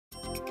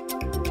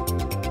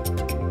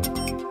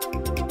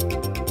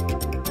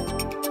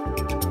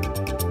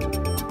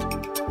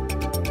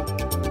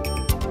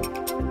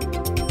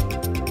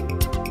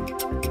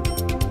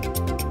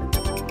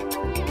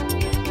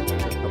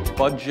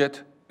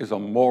budget is a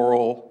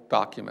moral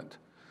document.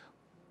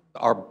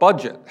 Our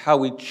budget, how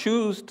we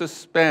choose to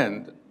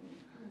spend,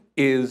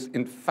 is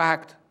in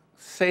fact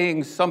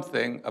saying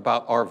something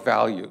about our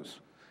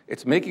values.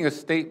 It's making a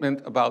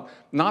statement about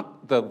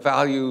not the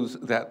values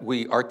that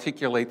we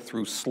articulate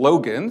through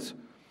slogans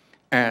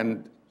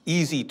and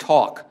easy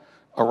talk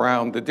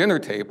around the dinner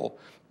table,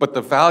 but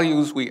the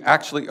values we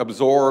actually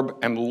absorb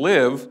and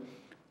live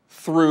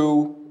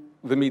through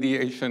the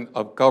mediation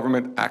of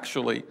government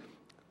actually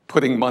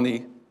putting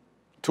money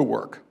to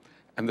work.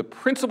 And the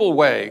principal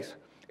way,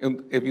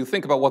 if you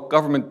think about what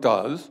government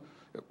does,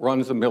 it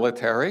runs the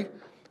military,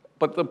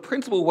 but the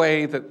principal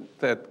way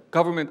that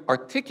government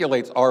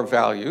articulates our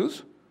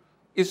values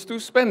is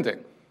through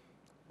spending.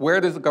 Where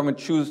does the government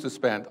choose to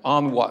spend?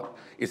 On what?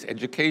 Is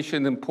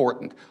education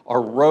important?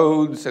 Are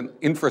roads and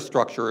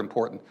infrastructure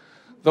important?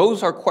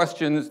 Those are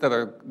questions that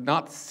are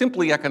not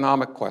simply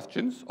economic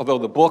questions, although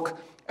the book,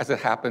 as it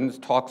happens,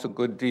 talks a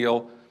good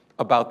deal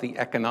about the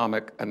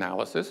economic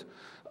analysis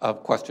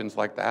of questions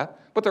like that,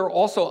 but there are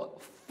also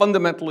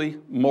fundamentally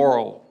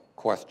moral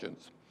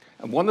questions.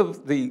 And one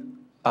of the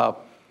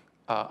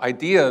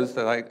ideas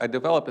that I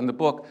develop in the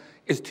book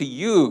is to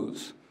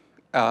use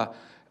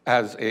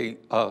as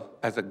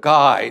a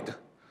guide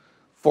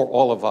for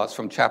all of us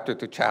from chapter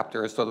to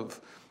chapter, sort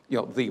of,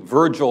 the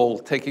Virgil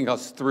taking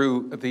us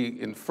through the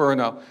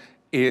Inferno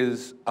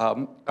is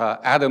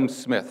Adam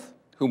Smith,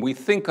 whom we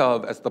think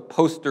of as the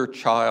poster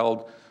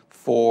child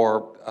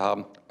for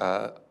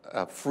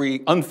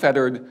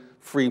unfettered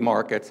free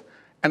markets,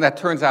 and that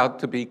turns out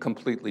to be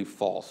completely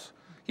false.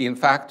 He, in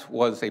fact,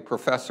 was a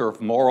professor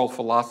of moral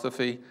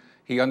philosophy.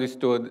 He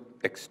understood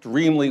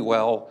extremely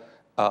well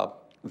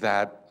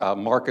that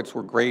markets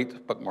were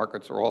great, but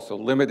markets are also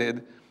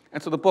limited.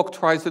 And so the book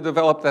tries to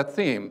develop that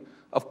theme.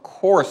 Of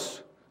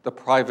course, the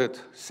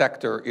private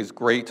sector is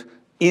great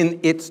in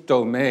its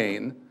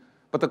domain,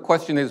 but the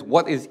question is,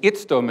 what is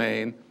its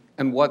domain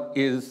and what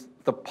is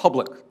the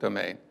public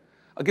domain?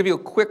 I'll give you a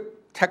quick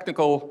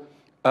technical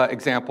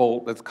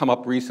example that's come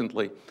up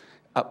recently.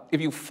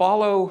 If you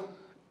follow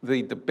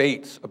the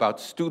debates about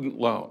student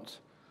loans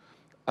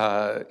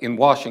in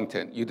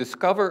Washington, you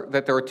discover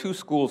that there are two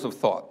schools of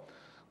thought.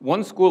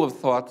 One school of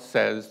thought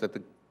says that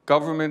the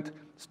government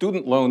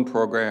student loan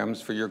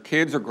programs for your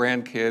kids or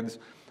grandkids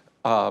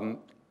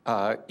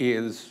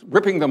is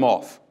ripping them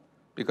off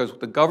because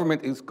the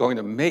government is going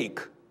to make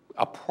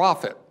a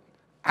profit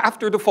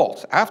after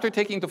defaults, after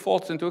taking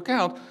defaults into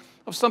account,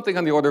 of something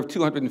on the order of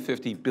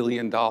 $250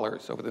 billion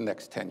over the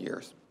next 10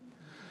 years.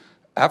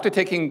 After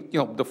taking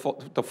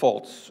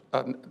defaults,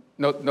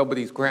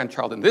 nobody's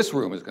grandchild in this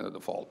room is going to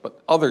default,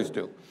 but others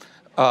do.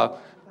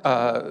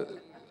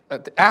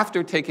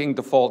 After taking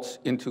defaults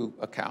into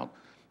account,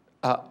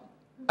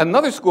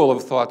 another school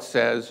of thought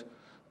says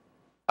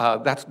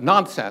that's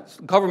nonsense.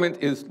 Government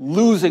is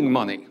losing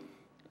money,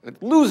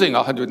 losing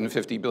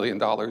 $150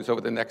 billion over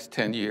the next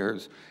 10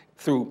 years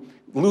through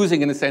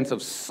losing in the sense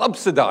of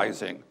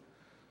subsidizing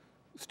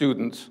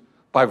students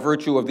by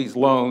virtue of these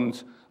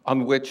loans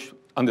on which,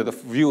 under the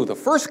view of the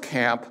first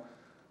camp,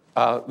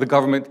 the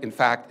government, in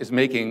fact, is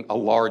making a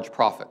large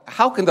profit.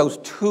 How can those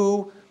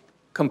two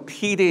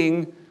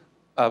competing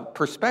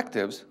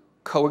perspectives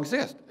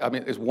coexist? I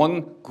mean, is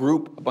one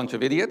group a bunch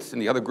of idiots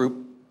and the other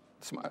group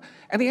smart?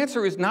 And the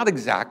answer is not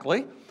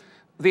exactly.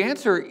 The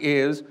answer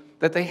is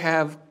that they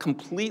have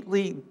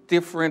completely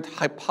different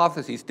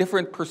hypotheses,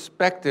 different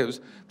perspectives,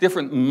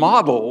 different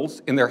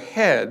models in their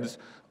heads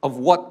of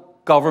what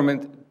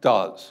government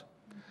does.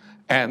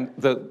 And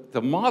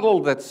the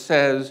model that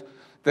says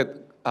that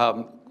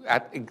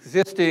at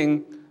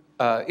existing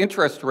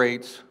interest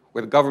rates,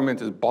 where the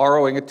government is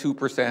borrowing at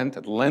 2%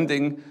 and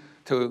lending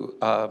to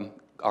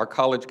our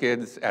college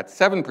kids at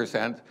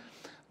 7%,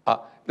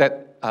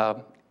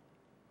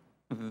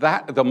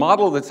 the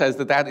model that says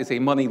that that is a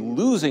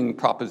money-losing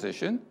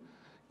proposition,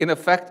 in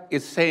effect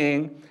is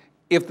saying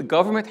if the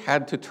government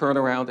had to turn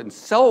around and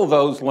sell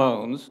those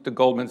loans to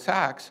Goldman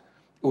Sachs,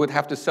 it would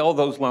have to sell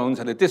those loans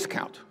at a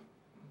discount.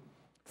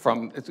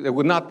 It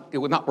would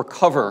not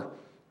recover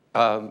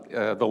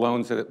the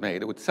loans that it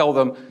made. It would sell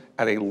them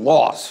at a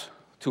loss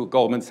to a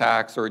Goldman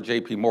Sachs or a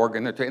JP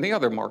Morgan or to any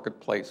other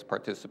marketplace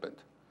participant.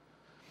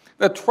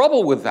 The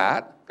trouble with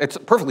that, it's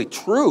perfectly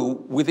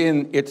true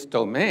within its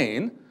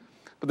domain,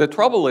 but the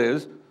trouble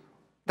is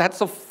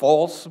that's a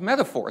false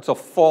metaphor. It's a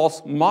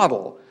false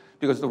model,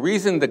 because the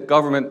reason that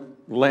government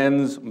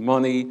lends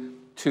money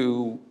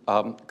to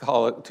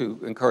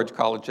encourage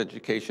college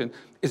education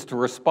is to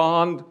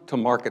respond to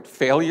market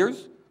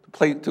failures.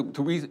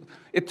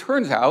 It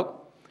turns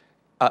out,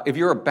 if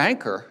you're a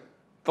banker,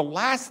 the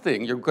last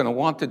thing you're going to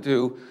want to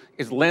do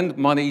is lend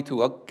money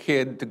to a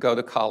kid to go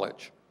to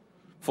college,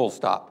 full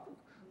stop.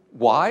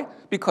 Why?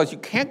 Because you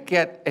can't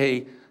get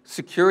a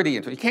security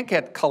interest. You can't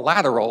get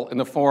collateral in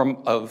the form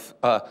of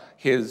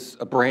his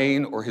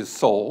brain or his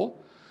soul.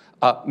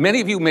 Many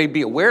of you may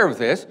be aware of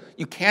this.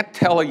 You can't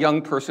tell a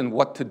young person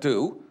what to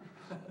do.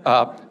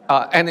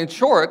 And in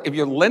short, if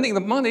you're lending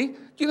them money,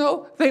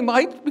 they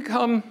might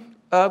become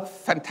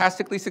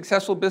fantastically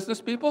successful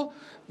business people.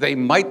 They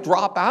might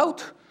drop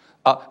out.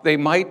 They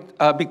might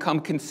become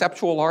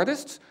conceptual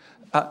artists.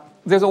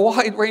 There's a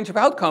wide range of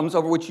outcomes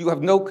over which you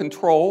have no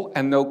control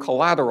and no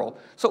collateral.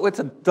 So it's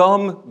a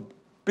dumb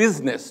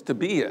business to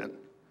be in.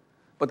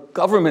 But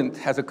government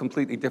has a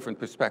completely different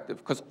perspective,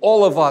 because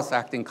all of us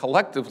acting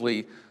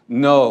collectively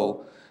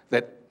know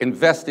that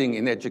investing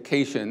in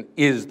education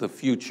is the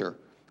future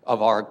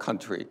of our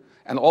country.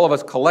 And all of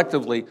us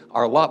collectively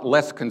are a lot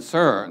less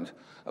concerned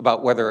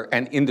about whether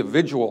an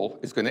individual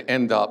is going to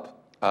end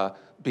up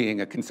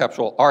being a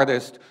conceptual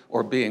artist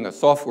or being a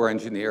software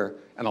engineer,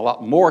 and a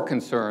lot more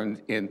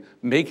concerned in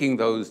making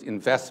those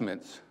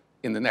investments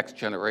in the next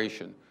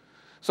generation.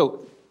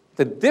 So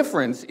the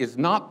difference is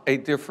not a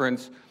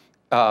difference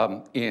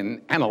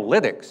in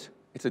analytics.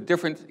 It's a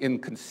difference in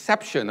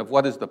conception of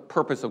what is the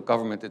purpose of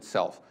government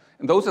itself.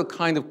 And those are the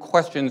kind of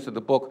questions that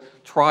the book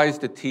tries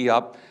to tee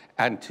up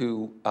and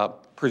to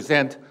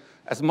present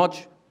as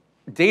much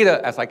data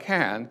as I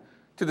can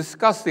to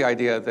discuss the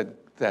idea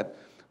that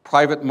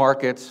private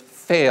markets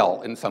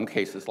fail in some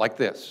cases, like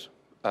this,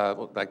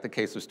 like the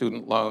case of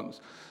student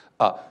loans.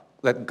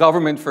 That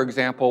government, for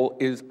example,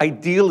 is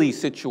ideally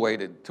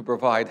situated to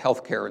provide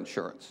healthcare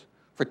insurance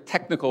for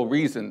technical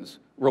reasons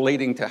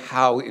relating to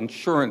how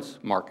insurance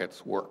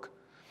markets work,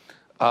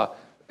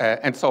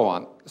 and so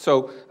on.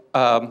 So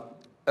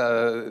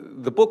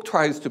the book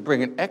tries to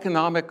bring an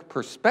economic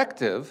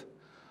perspective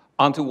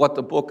onto what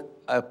the book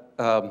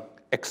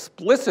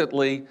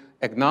explicitly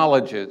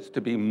acknowledges to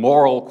be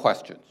moral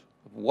questions.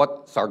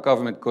 What's our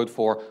government good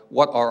for?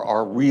 What are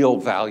our real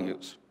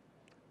values?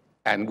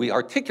 And we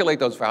articulate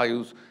those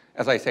values,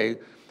 as I say,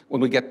 when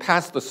we get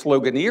past the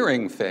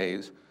sloganeering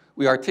phase,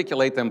 we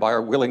articulate them by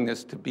our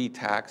willingness to be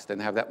taxed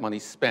and have that money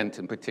spent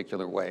in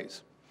particular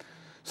ways.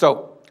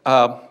 So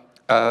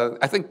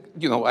I think,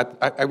 you know,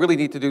 I really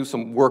need to do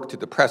some work to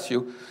depress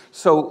you.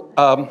 So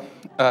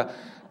I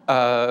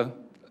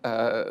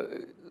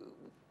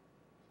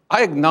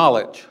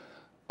acknowledge,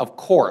 of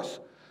course,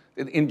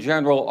 that in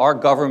general our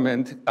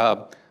government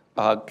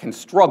can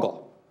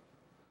struggle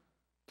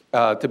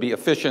to be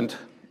efficient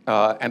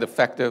and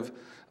effective.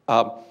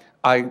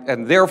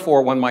 And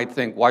therefore one might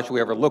think, why should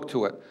we ever look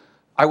to it?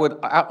 I would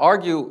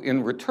argue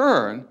in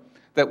return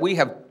that we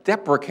have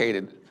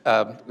deprecated,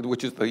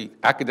 which is the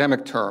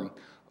academic term,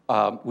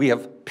 we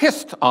have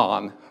pissed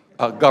on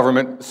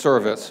government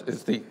service,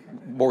 is the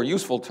more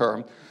useful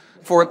term,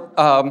 for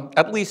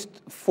at least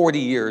 40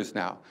 years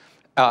now.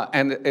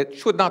 And it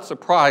should not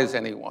surprise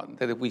anyone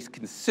that if we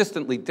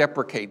consistently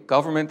deprecate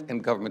government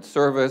and government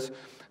service,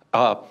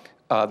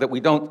 that we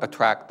don't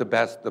attract the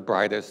best, the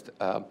brightest,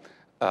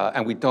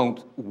 and we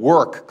don't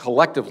work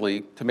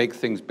collectively to make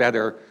things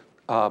better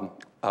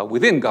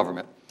within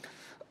government.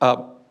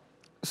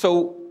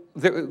 So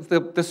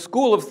the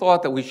school of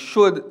thought that we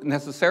should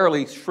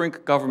necessarily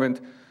shrink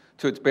government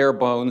to its bare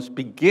bones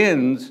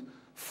begins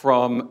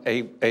from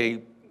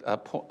a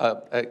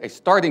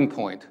starting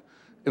point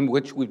in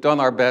which we've done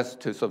our best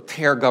to sort of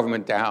tear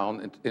government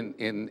down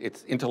in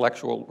its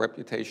intellectual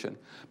reputation.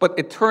 But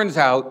it turns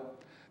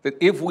out that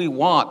if we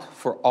want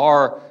for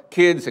our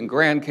kids and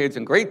grandkids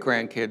and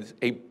great-grandkids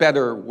a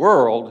better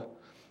world,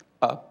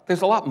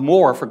 there's a lot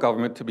more for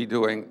government to be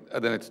doing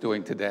than it's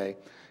doing today.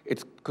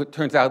 It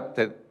turns out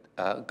that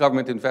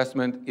government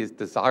investment is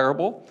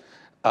desirable.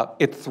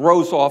 It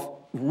throws off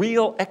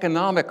real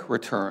economic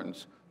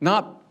returns,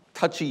 not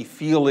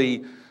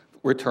touchy-feely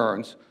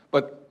returns,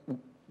 but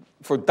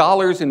for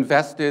dollars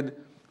invested,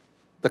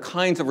 the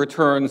kinds of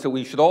returns that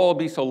we should all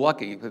be so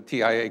lucky, the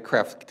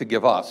TIAA-CREF, to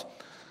give us.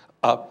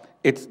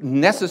 It's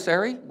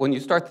necessary when you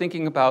start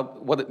thinking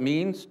about what it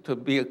means to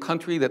be a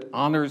country that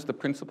honors the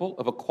principle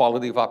of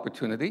equality of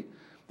opportunity.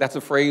 That's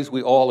a phrase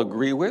we all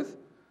agree with.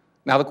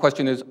 Now the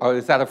question is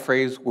that a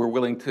phrase we're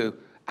willing to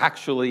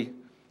actually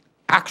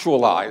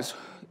actualize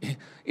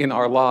in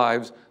our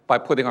lives by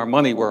putting our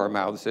money where our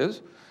mouths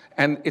is?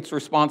 And it's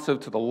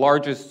responsive to the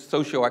largest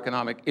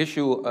socioeconomic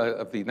issue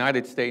of the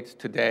United States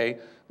today,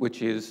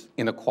 which is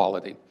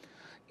inequality.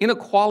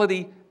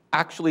 Inequality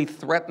actually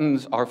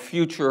threatens our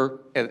future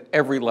at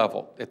every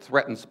level. It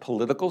threatens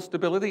political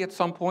stability at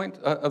some point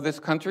of this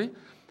country.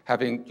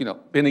 Having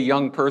been a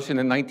young person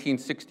in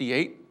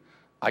 1968,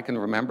 I can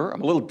remember.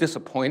 I'm a little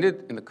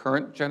disappointed in the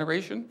current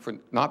generation for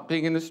not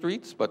being in the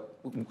streets, but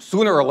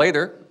sooner or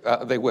later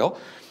they will.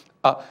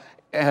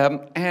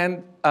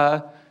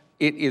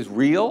 It is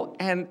real,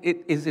 and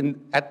it is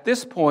at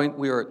this point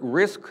we are at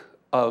risk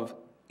of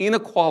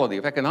inequality,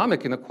 of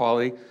economic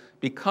inequality,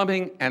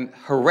 becoming an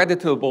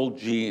hereditable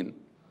gene,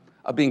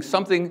 of being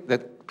something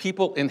that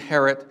people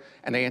inherit,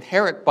 and they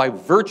inherit by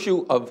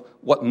virtue of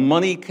what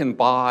money can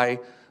buy,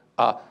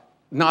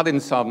 not in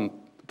some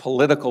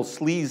political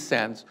sleaze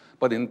sense,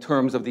 but in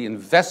terms of the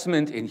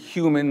investment in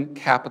human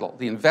capital,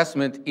 the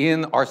investment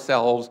in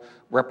ourselves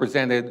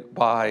represented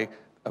by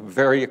a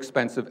very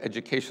expensive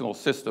educational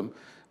system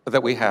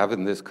that we have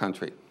in this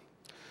country.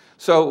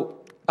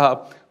 So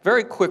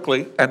very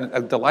quickly, and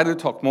I'm delighted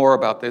to talk more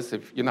about this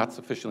if you're not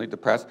sufficiently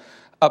depressed,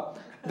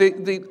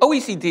 the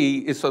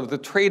OECD is sort of the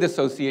trade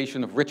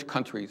association of rich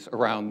countries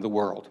around the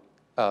world,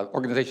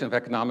 Organization of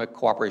Economic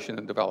Cooperation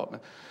and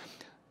Development.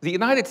 The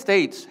United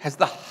States has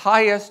the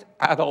highest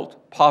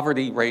adult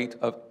poverty rate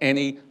of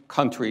any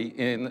country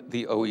in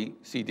the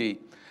OECD.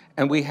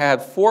 And we have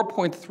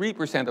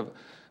 4.3% of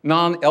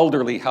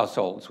non-elderly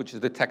households, which is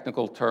the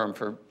technical term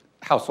for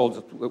households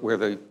where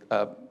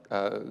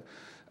the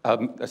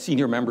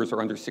senior members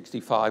are under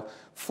 65.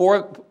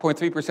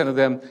 4.3% of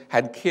them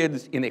had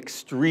kids in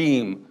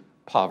extreme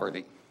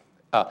poverty.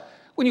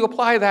 When you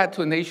apply that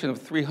to a nation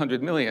of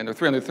 300 million or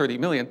 330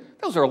 million,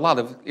 those are a lot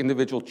of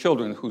individual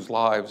children whose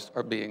lives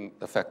are being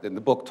affected.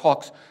 The book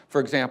talks, for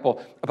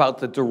example, about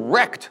the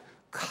direct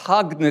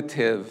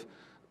cognitive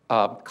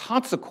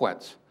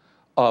consequence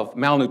of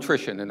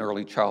malnutrition in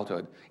early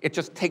childhood. It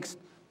just takes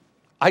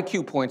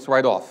IQ points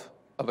right off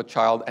of a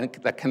child, and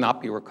that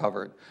cannot be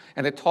recovered.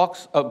 And it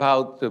talks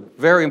about the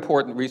very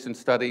important recent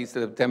studies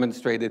that have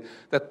demonstrated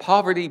that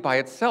poverty by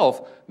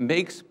itself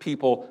makes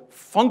people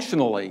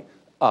functionally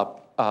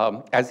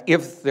as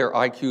if their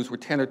IQs were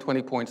 10 or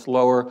 20 points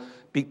lower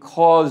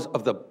because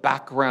of the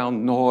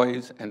background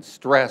noise and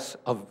stress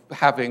of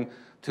having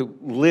to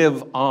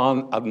live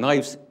on a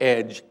knife's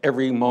edge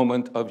every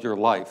moment of your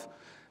life.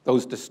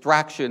 Those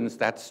distractions,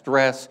 that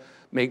stress,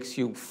 makes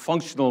you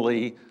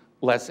functionally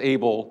less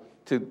able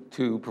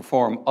to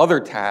perform other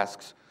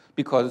tasks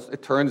because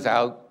it turns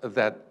out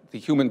that the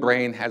human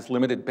brain has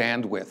limited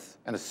bandwidth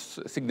and a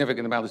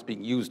significant amount is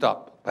being used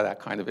up by that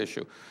kind of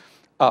issue.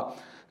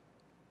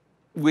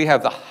 We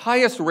have the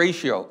highest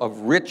ratio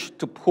of rich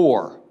to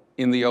poor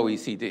in the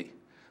OECD.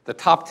 The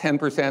top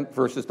 10%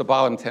 versus the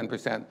bottom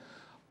 10%.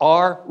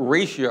 Our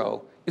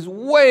ratio is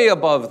way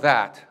above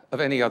that of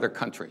any other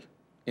country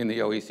in the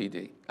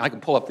OECD. I can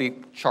pull up the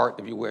chart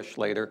if you wish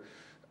later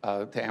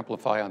to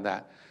amplify on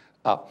that.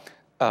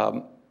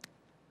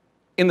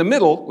 In the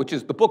middle, which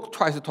is the book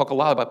tries to talk a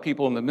lot about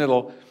people in the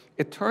middle,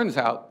 it turns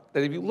out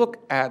that if you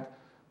look at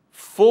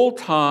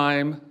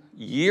full-time,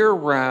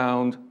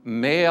 year-round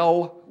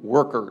male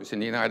workers in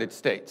the United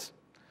States,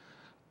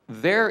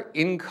 their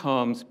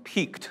incomes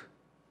peaked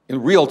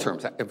in real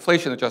terms,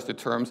 inflation-adjusted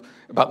terms,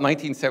 about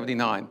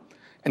 1979.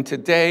 And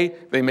today,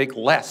 they make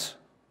less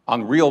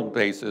on real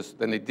basis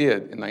than they did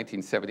in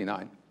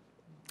 1979.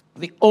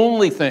 The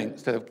only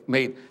things that have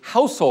made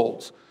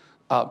households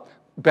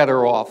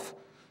better off,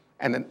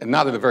 and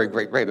not at a very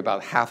great rate,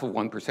 about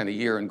 0.5% a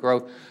year in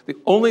growth, the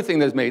only thing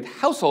that has made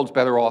households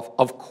better off,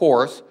 of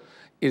course,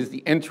 is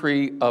the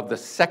entry of the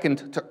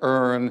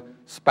second-to-earn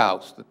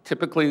spouse.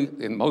 Typically,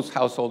 in most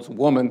households, a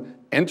woman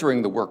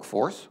entering the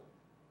workforce,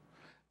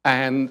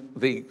 and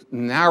the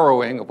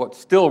narrowing of what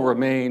still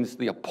remains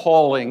the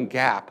appalling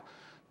gap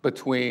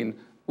between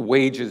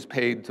wages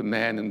paid to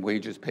men and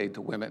wages paid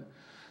to women.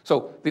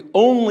 So the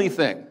only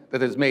thing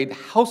that has made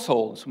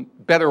households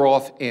better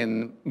off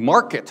in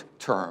market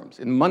terms,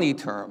 in money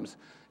terms,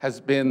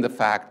 has been the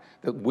fact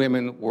that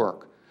women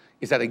work.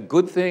 Is that a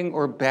good thing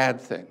or a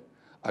bad thing?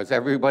 As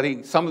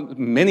everybody,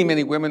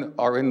 many women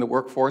are in the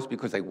workforce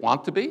because they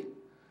want to be.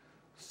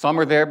 Some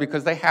are there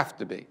because they have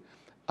to be.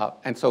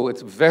 And so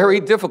it's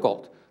very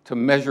difficult to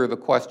measure the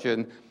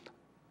question,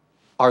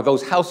 are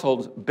those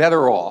households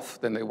better off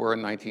than they were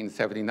in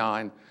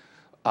 1979?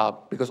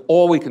 Because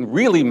all we can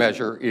really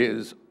measure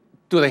is,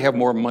 do they have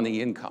more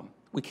money income?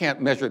 We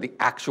can't measure the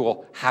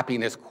actual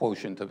happiness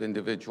quotient of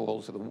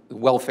individuals, or the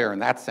welfare in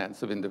that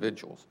sense of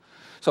individuals.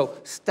 So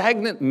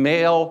stagnant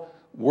male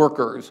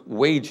workers'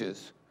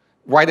 wages,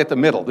 right at the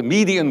middle, the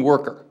median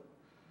worker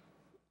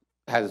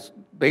has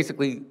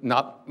basically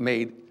not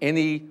made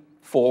any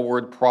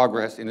forward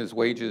progress in his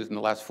wages in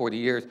the last 40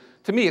 years,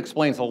 to me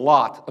explains a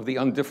lot of the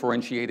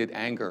undifferentiated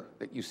anger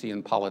that you see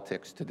in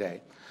politics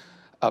today.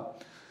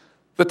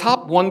 The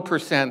top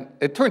 1%,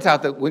 it turns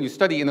out that when you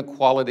study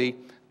inequality,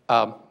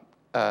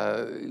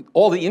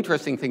 all the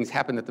interesting things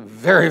happen at the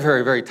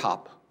very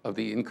top of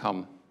the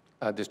income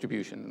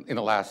distribution in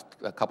the last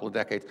couple of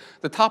decades.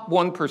 The top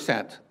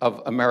 1%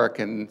 of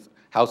American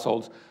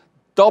households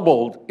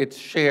doubled its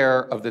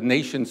share of the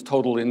nation's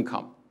total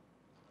income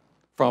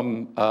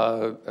from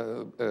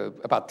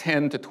about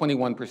 10 to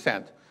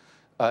 21%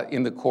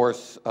 in the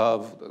course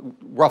of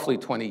roughly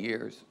 30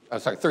 years.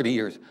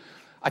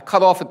 I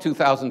cut off at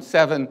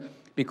 2007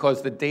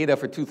 because the data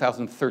for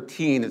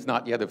 2013 is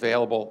not yet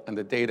available, and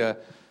the data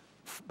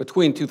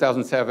between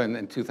 2007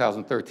 and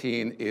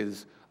 2013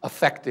 is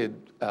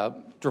affected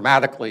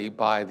dramatically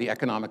by the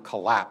economic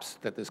collapse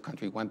that this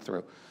country went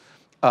through.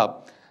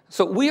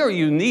 So we are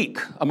unique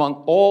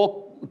among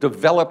all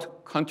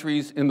developed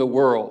countries in the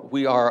world.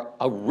 We are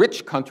a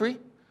rich country.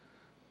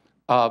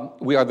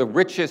 We are the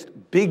richest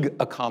big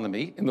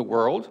economy in the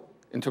world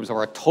in terms of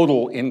our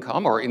total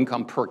income, or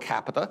income per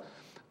capita.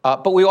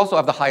 But we also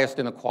have the highest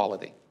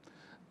inequality.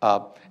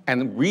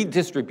 And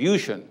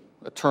redistribution,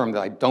 a term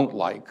that I don't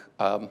like,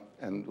 and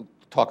we'll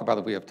talk about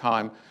it if we have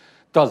time,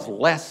 does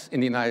less in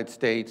the United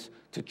States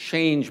to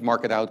change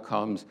market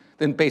outcomes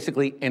than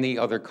basically any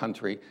other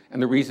country.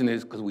 And the reason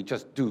is because we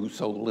just do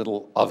so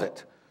little of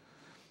it.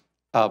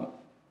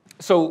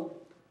 So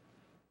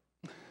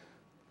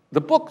the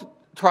book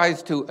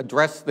tries to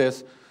address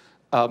this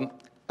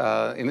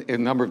in a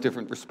number of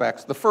different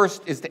respects. The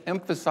first is to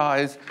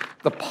emphasize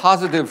the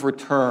positive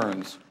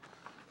returns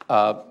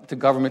to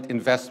government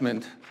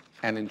investment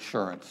and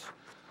insurance.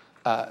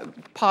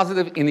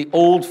 Positive in the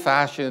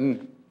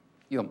old-fashioned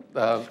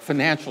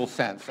financial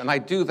sense. And I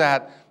do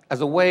that as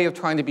a way of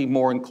trying to be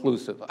more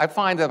inclusive. I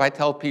find that if I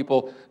tell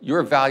people,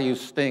 your values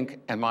stink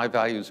and my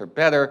values are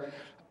better,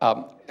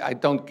 I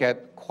don't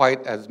get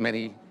quite as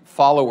many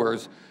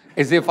followers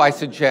as if I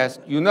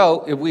suggest,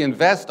 if we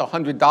invest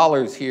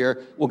 $100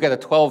 here, we'll get a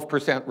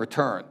 12%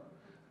 return.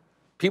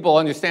 People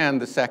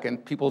understand the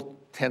second. People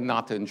tend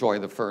not to enjoy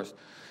the first.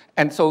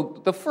 And so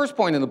the first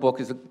point in the book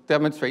is to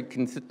demonstrate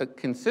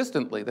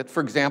consistently that, for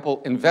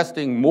example,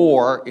 investing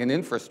more in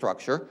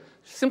infrastructure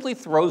simply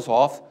throws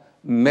off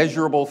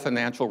measurable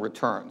financial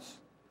returns.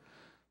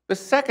 The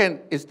second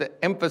is to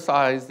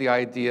emphasize the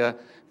idea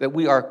that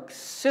we are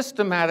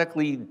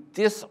systematically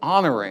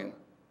dishonoring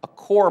a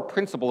core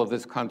principle of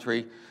this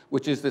country,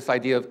 which is this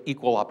idea of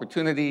equal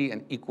opportunity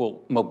and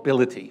equal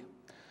mobility.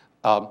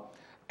 The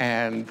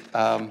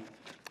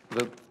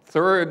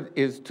third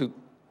is to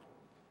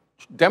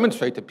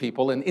demonstrate to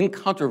people an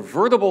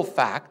incontrovertible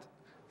fact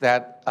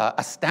that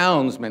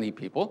astounds many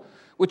people,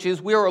 which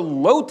is we are a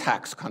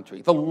low-tax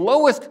country, the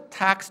lowest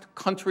taxed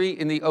country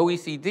in the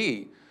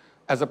OECD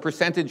as a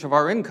percentage of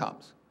our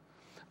incomes.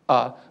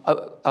 So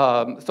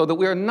that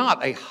we are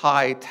not a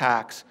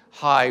high-tax,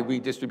 high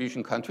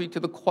redistribution country. To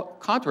the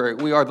contrary,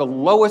 we are the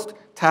lowest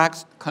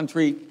taxed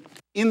country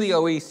in the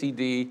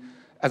OECD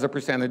as a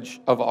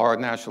percentage of our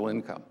national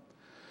income.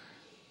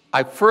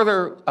 I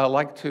further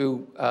like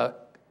to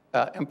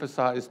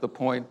emphasize the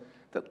point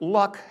that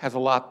luck has a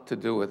lot to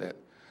do with it.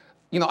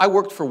 I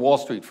worked for Wall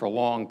Street for a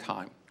long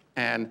time,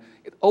 and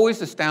it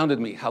always astounded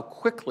me how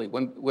quickly,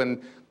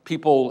 when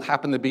people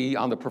happened to be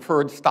on the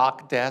preferred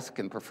stock desk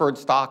and preferred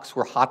stocks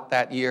were hot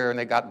that year and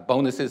they got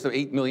bonuses of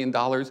 $8 million,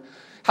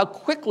 how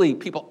quickly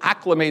people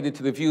acclimated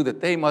to the view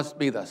that they must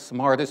be the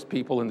smartest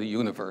people in the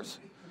universe.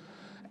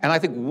 And I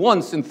think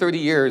once in 30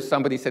 years,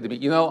 somebody said to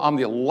me, I'm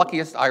the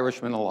luckiest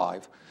Irishman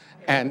alive.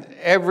 And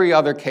every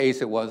other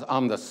case it was,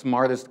 I'm the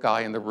smartest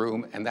guy in the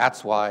room, and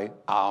that's why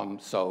I'm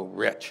so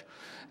rich.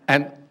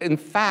 And in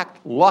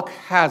fact, luck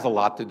has a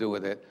lot to do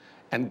with it,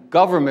 and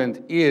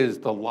government is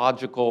the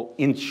logical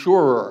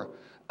insurer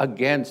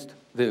against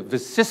the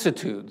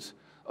vicissitudes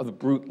of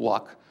brute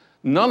luck.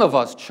 None of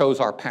us chose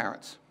our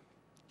parents.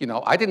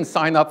 I didn't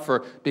sign up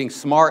for being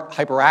smart,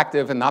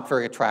 hyperactive, and not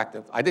very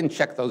attractive. I didn't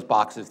check those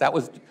boxes. That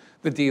was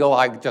the deal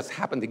I just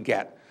happened to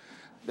get.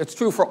 It's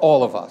true for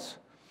all of us.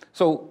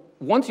 So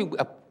once you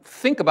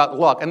think about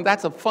luck, and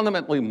that's a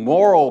fundamentally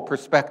moral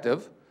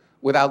perspective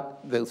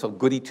without the sort of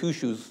goody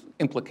two-shoes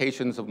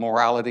implications of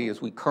morality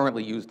as we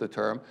currently use the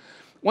term,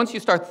 once you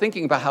start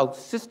thinking about how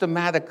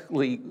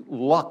systematically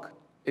luck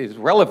is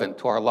relevant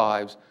to our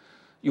lives,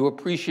 you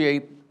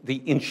appreciate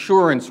the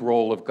insurance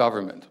role of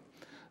government.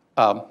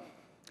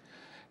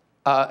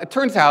 It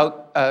turns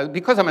out,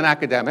 because I'm an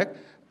academic,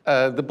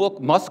 the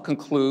book must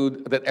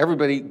conclude that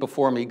everybody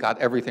before me got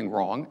everything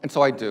wrong, and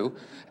so I do.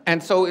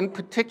 And so in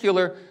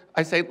particular,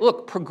 I say,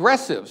 look,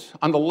 progressives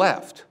on the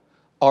left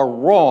are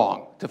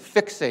wrong to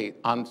fixate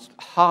on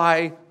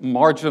high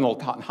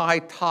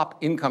top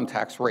income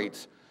tax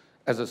rates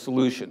as a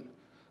solution.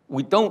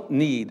 We don't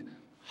need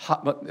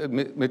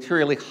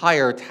materially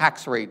higher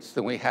tax rates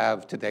than we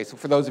have today. So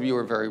for those of you who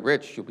are very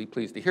rich, you'll be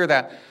pleased to hear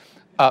that.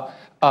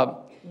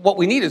 What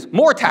we need is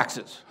more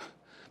taxes,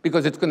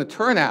 because it's going to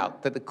turn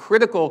out that the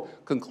critical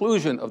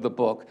conclusion of the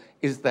book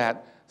is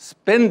that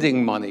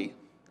spending money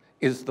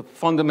is the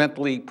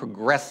fundamentally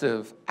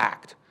progressive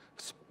act.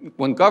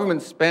 When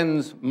government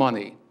spends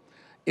money,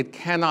 it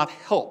cannot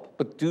help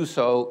but do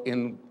so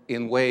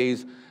in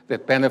ways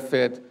that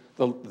benefit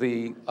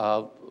the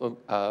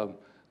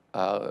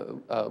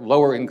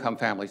lower income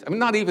families. I mean,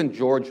 not even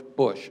George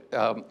Bush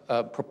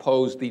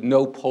proposed the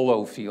No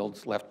Polo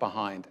Fields Left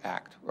Behind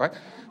Act, right?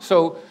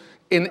 So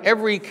in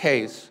every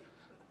case,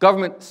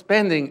 government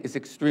spending is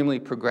extremely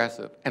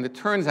progressive, and it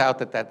turns out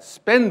that that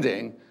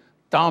spending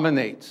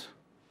dominates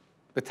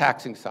the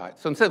taxing side.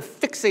 So instead of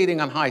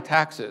fixating on high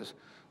taxes,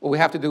 what we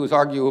have to do is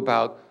argue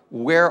about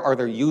where are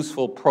there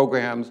useful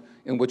programs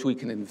in which we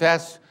can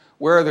invest,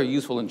 where are there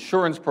useful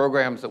insurance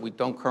programs that we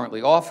don't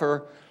currently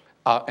offer,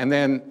 and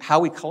then how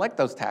we collect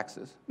those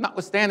taxes.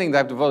 Notwithstanding that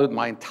I've devoted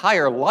my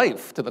entire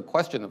life to the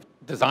question of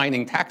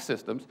designing tax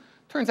systems,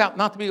 turns out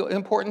not to be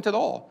important at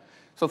all.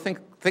 So think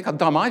how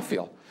dumb I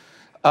feel.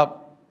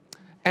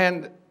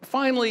 And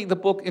finally, the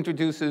book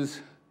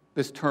introduces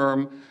this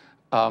term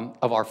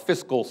of our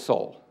fiscal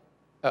soul.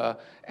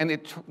 And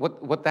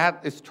what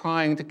that is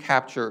trying to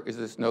capture is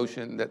this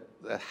notion that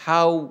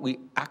how we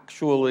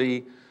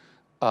actually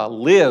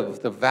live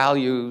the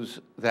values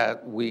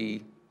that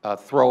we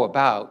throw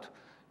about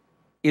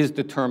is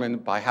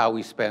determined by how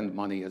we spend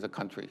money as a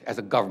country, as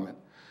a government.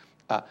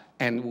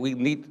 And we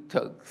need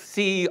to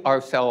see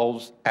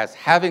ourselves as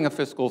having a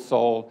fiscal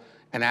soul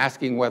and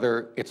asking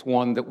whether it's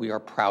one that we are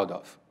proud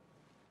of.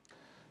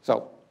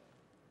 So,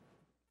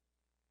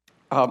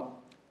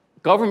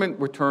 government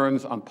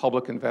returns on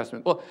public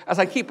investment. Well, as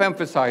I keep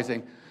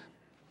emphasizing,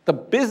 The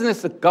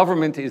business that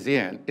government is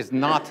in is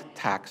not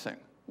taxing.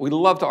 We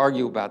love to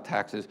argue about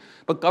taxes,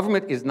 but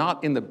government is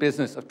not in the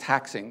business of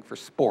taxing for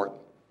sport.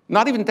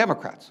 Not even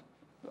Democrats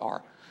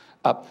are.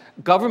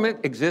 Government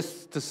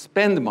exists to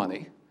spend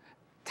money.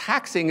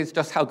 Taxing is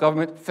just how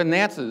government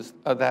finances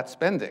that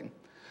spending.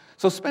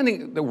 So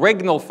spending, the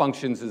regnal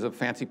functions is a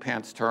fancy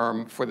pants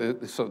term for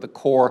the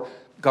core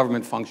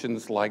government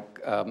functions like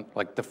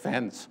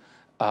defense.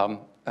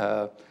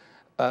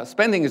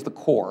 Spending is the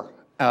core,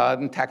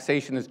 and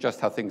taxation is just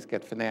how things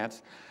get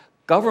financed.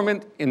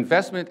 Government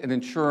investment and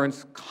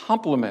insurance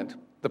complement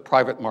the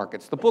private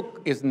markets. The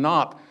book is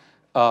not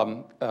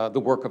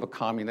the work of a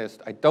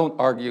communist. I don't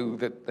argue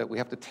that we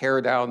have to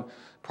tear down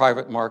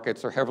private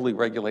markets or heavily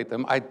regulate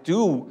them. I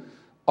do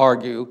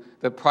argue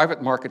that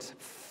private markets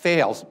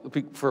fail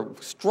for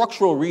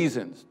structural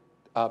reasons.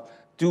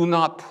 Do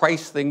not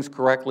price things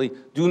correctly,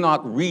 do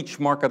not reach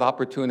market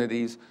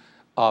opportunities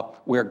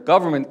where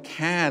government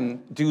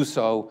can do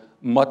so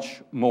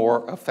much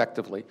more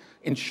effectively,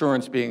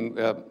 insurance being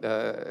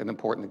an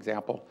important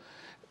example.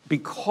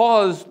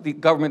 Because the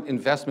government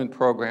investment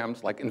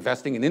programs, like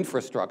investing in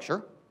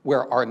infrastructure,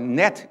 where our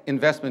net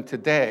investment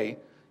today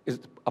is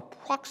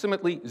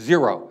approximately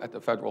zero at the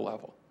federal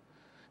level.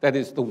 That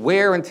is, the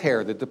wear and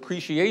tear, the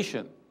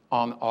depreciation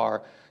on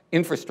our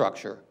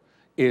infrastructure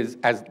is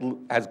as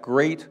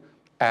great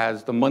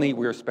as the money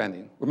we're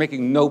spending. We're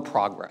making no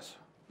progress.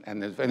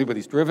 And if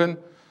anybody's driven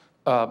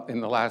in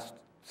the last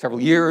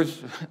several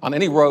years on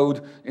any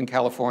road in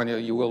California,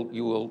 you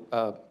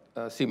will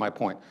see my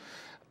point.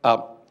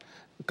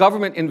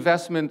 Government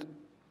investment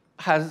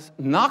has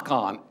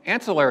knock-on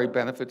ancillary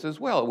benefits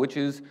as well, which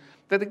is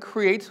that it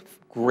creates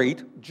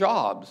great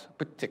jobs,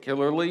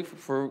 particularly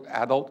for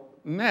adult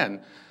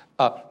men.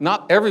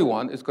 Not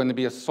everyone is going to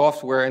be a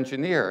software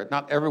engineer.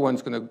 Not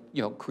everyone's going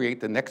to create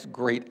the next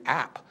great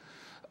app.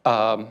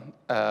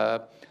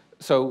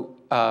 So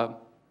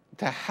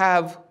to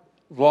have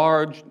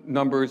large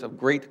numbers of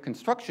great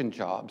construction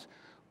jobs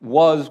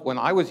was, when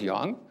I was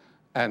young,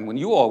 and when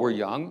you all were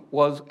young,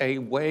 was a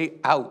way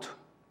out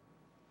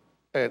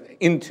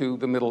into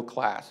the middle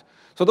class.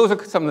 So those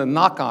are some of the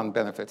knock-on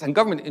benefits. And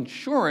government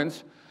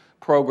insurance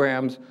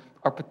programs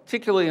are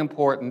particularly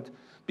important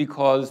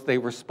because they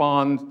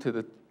respond to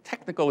the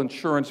technical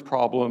insurance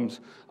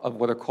problems of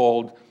what are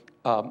called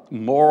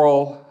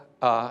moral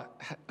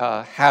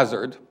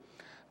hazard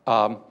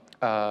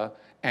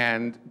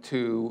and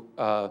to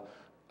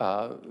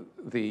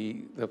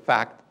the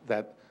fact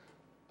that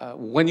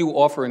when you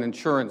offer an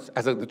insurance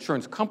as an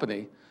insurance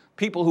company,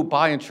 people who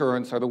buy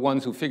insurance are the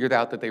ones who figured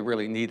out that they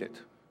really need it.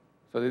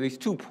 So there are these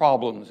two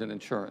problems in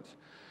insurance.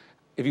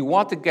 If you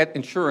want to get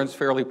insurance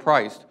fairly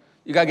priced,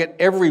 you got to get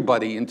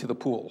everybody into the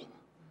pool,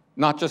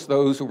 not just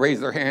those who raise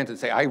their hands and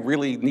say, I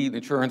really need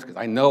insurance because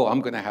I know I'm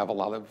going to have a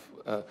lot of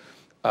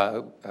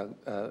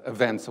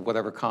events of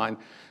whatever kind.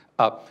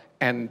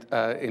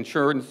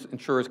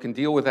 Insurers can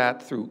deal with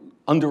that through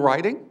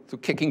underwriting, through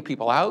kicking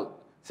people out,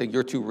 saying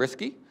you're too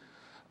risky.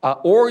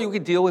 Or you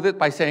could deal with it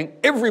by saying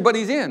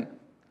everybody's in.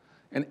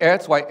 And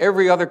that's why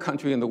every other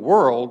country in the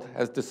world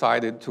has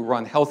decided to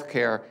run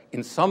healthcare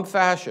in some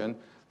fashion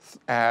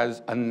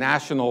as a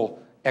national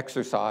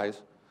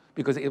exercise,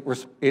 because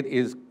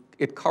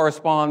it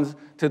corresponds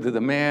to the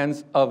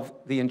demands of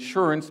the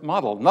insurance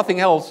model. Nothing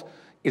else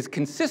is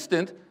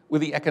consistent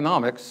with the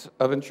economics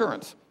of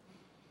insurance.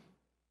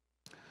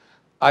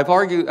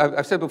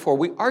 I've said before,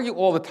 we argue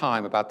all the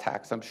time about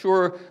tax. I'm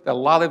sure that a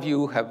lot of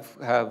you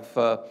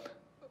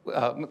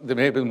there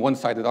may have been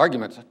one-sided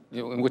arguments,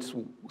 in which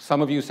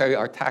some of you say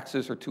our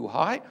taxes are too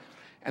high,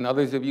 and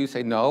others of you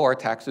say, no, our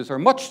taxes are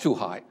much too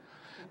high.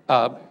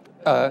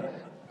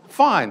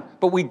 Fine,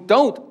 but we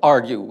don't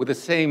argue with the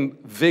same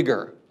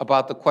vigor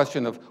about the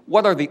question of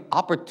what are the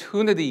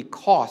opportunity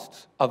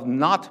costs of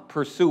not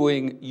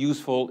pursuing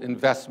useful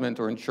investment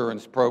or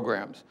insurance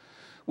programs.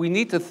 We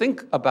need to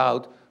think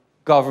about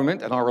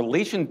government and our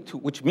relation to,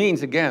 which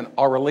means, again,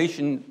 our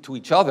relation to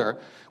each other.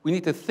 We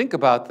need to think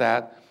about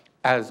that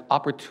as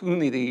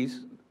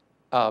opportunities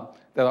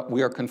that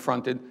we are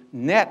confronted,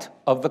 net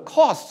of the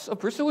costs of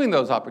pursuing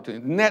those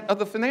opportunities, net of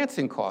the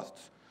financing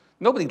costs.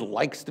 Nobody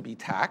likes to be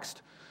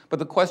taxed, but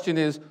the question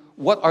is,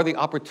 what are the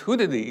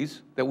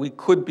opportunities that we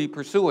could be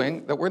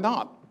pursuing that we're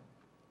not?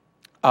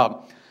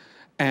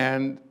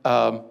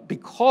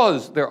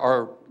 Because there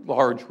are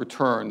large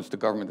returns to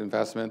government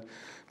investment,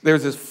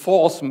 there's this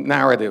false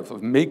narrative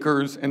of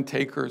makers and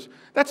takers.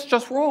 That's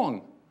just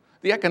wrong.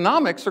 The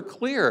economics are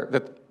clear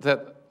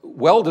that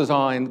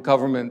well-designed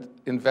government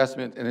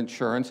investment in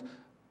insurance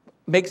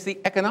makes the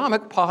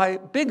economic pie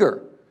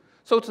bigger.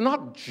 So it's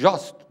not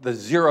just the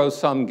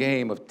zero-sum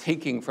game of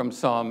taking from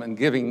some and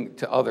giving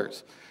to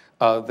others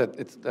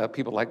that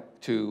people like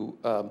to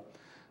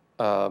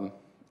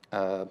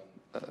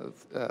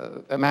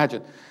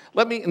imagine.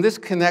 Let me, in this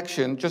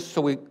connection, just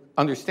so we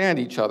understand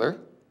each other,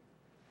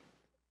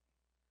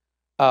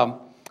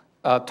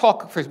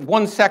 talk for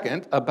 1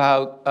 second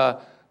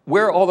about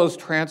where all those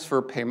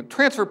transfer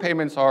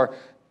payments are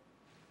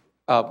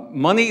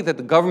money that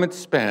the government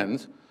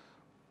spends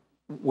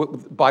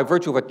by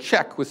virtue of a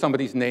check with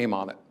somebody's name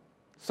on it.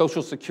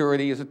 Social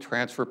Security is a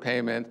transfer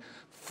payment.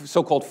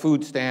 So-called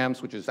food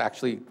stamps, which is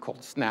actually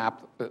called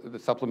SNAP, the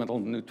Supplemental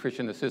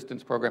Nutrition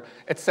Assistance Program,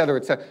 et cetera,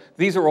 et cetera.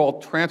 These are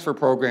all transfer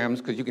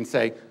programs because you can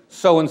say,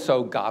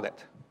 so-and-so got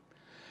it.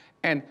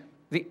 And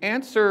the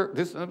answer,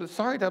 I'm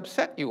sorry to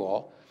upset you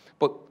all,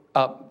 but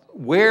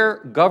where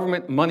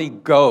government money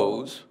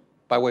goes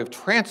by way of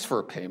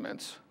transfer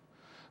payments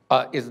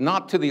is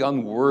not to the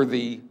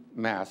unworthy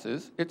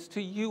masses, it's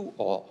to you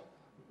all,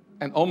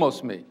 and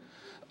almost me.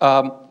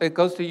 It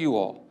goes to you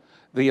all.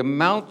 The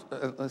amount,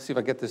 let's see if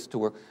I get this to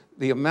work,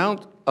 the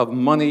amount of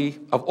money,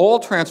 of all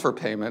transfer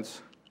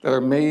payments that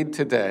are made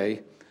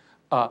today,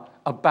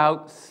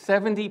 about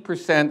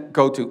 70%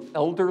 go to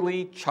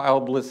elderly,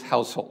 childless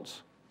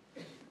households.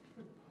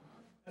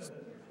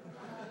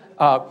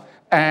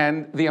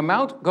 And the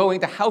amount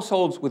going to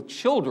households with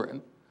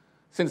children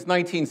since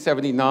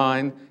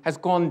 1979 has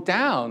gone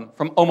down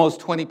from almost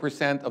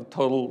 20% of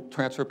total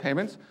transfer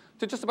payments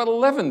to just about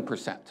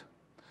 11%.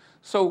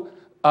 So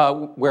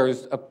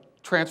whereas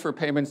transfer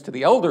payments to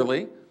the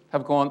elderly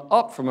have gone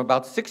up from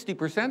about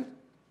 60%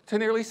 to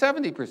nearly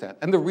 70%.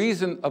 And the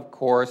reason, of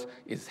course,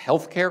 is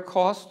healthcare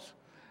costs,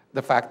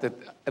 the fact that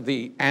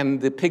and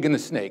the pig and the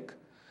snake,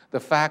 the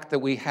fact that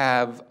we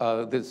have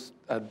this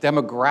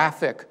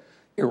demographic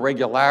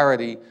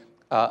irregularity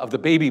of the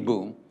baby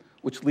boom,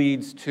 which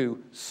leads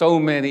to so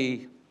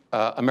many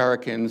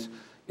Americans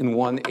in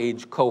one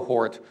age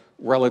cohort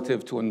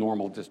relative to a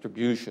normal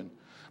distribution.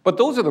 But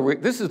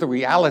this is the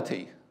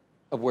reality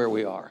of where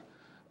we are.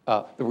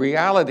 The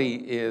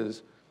reality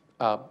is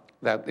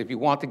that if you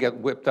want to get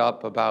whipped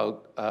up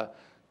about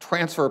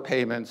transfer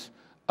payments,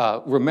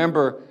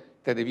 remember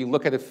that if you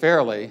look at it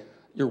fairly,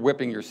 you're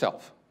whipping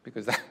yourself.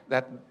 Because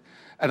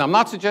and I'm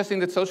not suggesting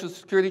that Social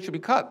Security should be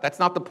cut. That's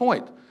not the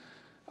point.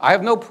 I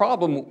have no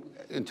problem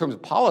in terms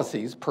of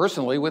policies,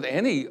 personally, with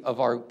any of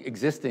our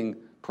existing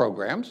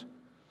programs.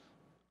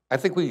 I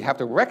think we have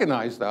to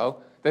recognize,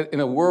 though, that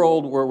in a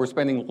world where we're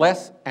spending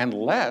less and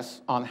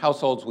less on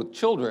households with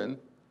children,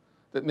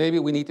 that maybe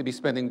we need to be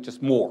spending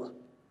just more.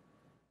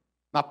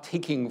 Not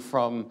taking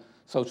from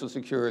Social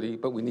Security,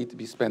 but we need to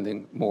be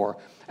spending more.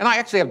 And I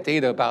actually have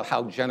data about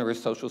how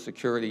generous Social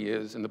Security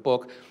is in the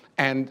book.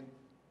 And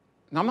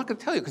I'm not going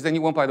to tell you, because then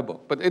you won't buy the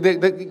book. But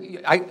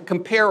I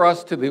compare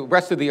us to the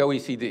rest of the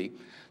OECD.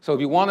 So if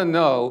you want to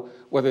know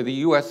whether the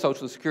US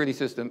Social Security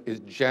system is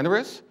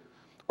generous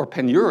or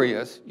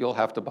penurious, you'll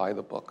have to buy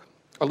the book.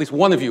 Or at least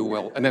one of you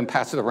will, and then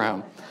pass it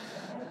around.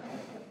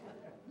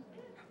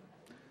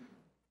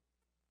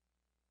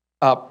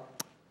 I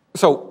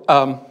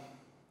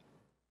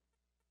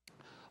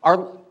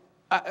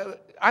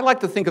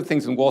like to think of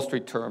things in Wall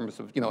Street terms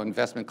of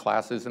investment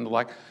classes and the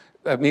like.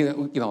 I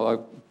mean,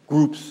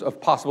 groups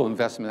of possible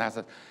investment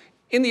assets.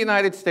 In the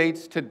United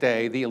States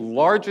today, the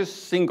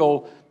largest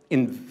single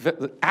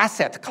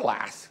asset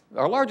class,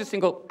 our largest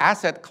single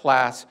asset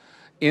class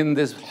in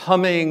this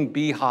humming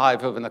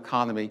beehive of an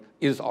economy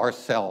is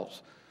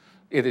ourselves.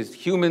 It is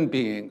human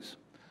beings.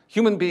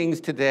 Human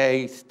beings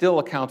today still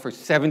account for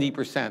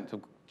 70%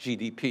 of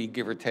GDP,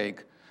 give or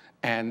take,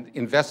 and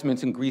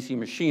investments in greasy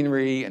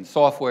machinery and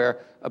software,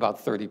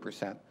 about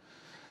 30%.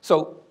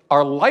 So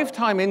our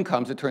lifetime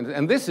incomes, it turns out,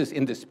 and this is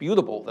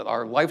indisputable, that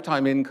our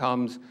lifetime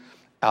incomes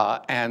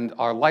and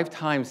our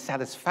lifetime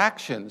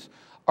satisfactions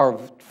are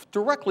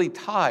directly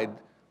tied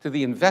to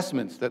the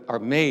investments that are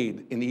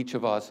made in each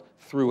of us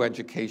through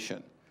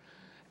education.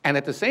 And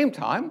at the same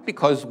time,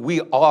 because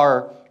we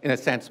are, in a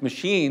sense,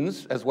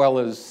 machines as well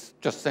as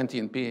just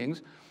sentient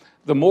beings,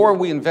 the more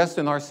we invest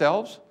in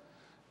ourselves,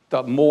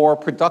 the more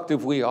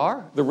productive we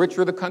are, the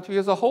richer the country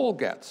as a whole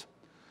gets.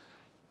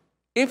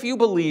 If you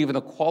believe in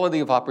equality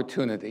of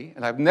opportunity,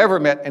 and I've never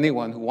met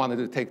anyone who wanted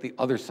to take the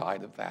other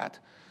side of that,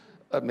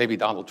 maybe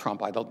Donald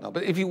Trump, I don't know,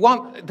 but if you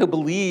want to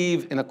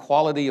believe in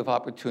equality of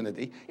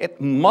opportunity, it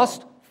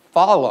must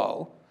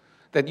follow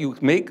that you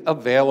make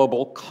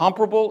available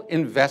comparable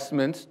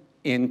investments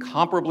in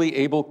comparably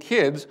able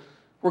kids,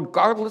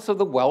 regardless of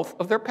the wealth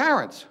of their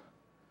parents.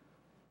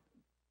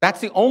 That's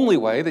the only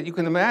way that you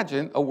can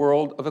imagine a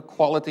world of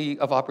equality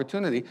of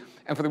opportunity.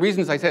 And for the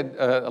reasons I said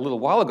a little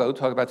while ago,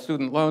 talking about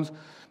student loans,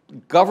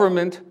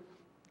 government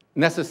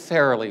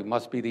necessarily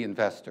must be the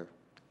investor.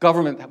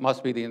 Government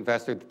must be the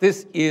investor.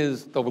 This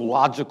is the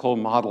logical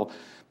model.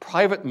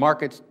 Private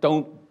markets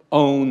don't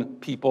own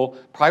people.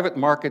 Private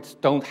markets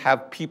don't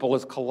have people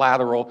as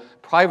collateral.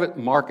 Private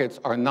markets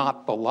are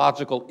not the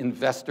logical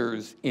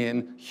investors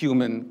in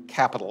human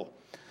capital.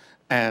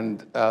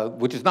 And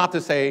which is not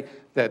to say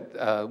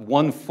that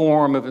one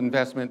form of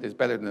investment is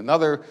better than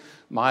another.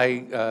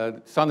 My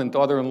son and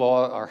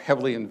daughter-in-law are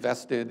heavily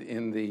invested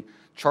in the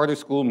charter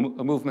school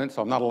movement,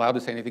 so I'm not allowed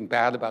to say anything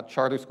bad about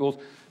charter schools.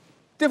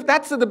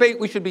 That's the debate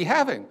we should be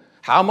having.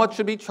 How much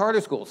should be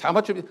charter schools? How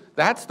much should be?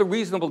 That's the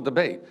reasonable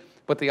debate.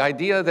 But the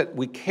idea that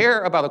we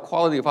care about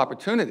equality of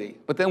opportunity,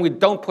 but then we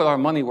don't put our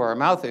money where our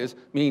mouth is,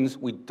 means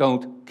we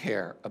don't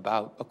care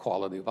about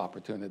equality of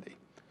opportunity.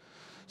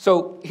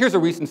 So here's a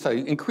recent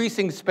study,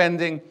 increasing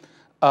spending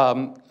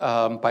by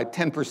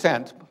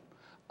 10%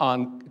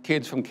 on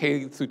kids from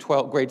K through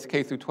 12, grades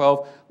K through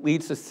 12,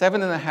 leads to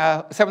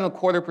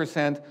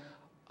 7.25%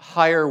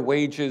 higher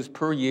wages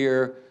per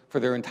year for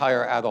their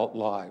entire adult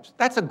lives.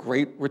 That's a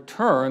great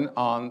return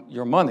on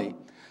your money.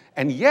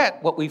 And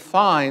yet, what we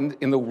find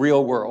in the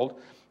real world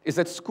is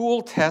that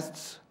school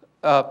tests,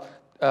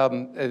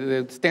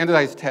 the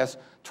standardized tests,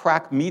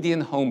 track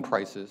median home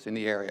prices in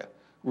the area.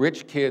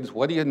 Rich kids,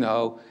 what do you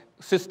know,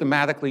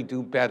 systematically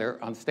do better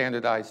on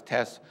standardized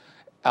tests.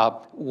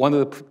 One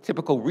of the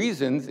typical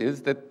reasons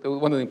is that,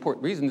 one of the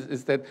important reasons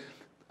is that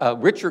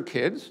richer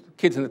kids,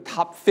 kids in the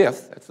top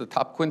fifth, that's the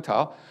top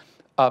quintile,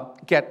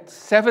 get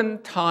 7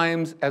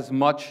 times as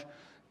much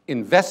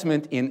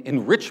investment in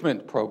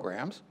enrichment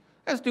programs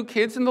as do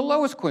kids in the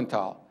lowest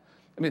quintile.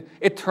 I mean,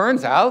 it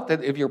turns out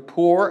that if you're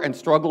poor and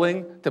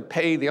struggling to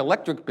pay the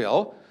electric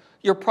bill,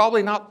 you're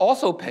probably not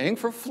also paying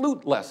for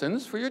flute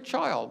lessons for your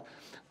child.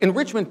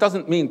 Enrichment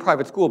doesn't mean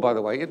private school, by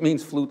the way. It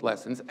means flute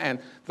lessons. And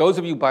those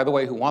of you, by the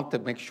way, who want to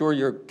make sure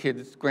your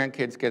kids,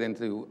 grandkids get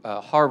into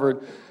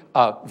Harvard,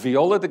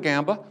 viola da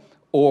gamba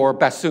or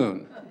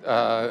bassoon you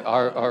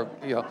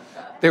know,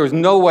 there is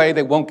no way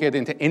they won't get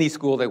into any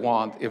school they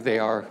want if they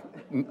are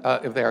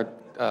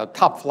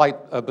top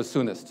flight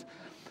bassoonists.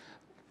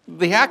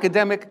 The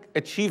academic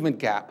achievement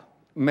gap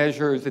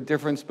measures the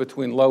difference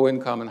between low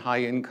income and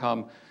high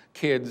income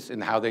kids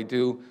and how they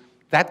do.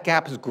 That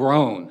gap has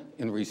grown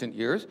in recent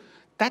years.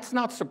 That's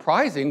not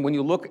surprising when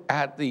you look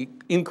at the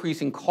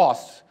increasing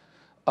costs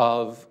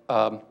of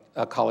a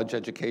college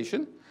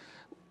education.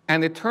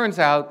 And it turns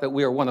out that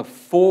we are one of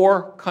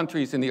 4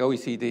 countries in the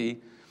OECD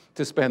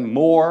to spend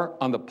more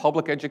on the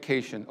public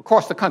education,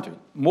 across the country,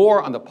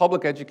 more on the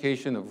public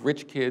education of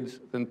rich kids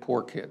than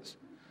poor kids.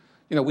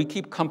 You know, we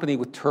keep company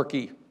with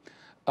Turkey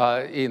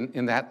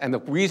in that, and the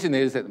reason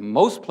is that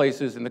most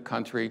places in the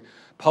country,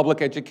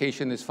 public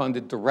education is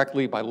funded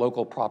directly by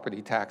local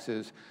property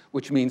taxes,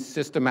 which means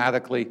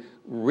systematically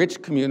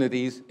rich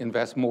communities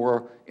invest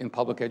more in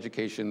public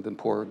education than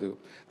poorer do.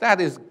 That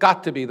has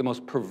got to be the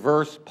most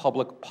perverse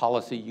public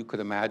policy you could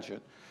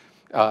imagine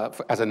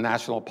as a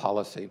national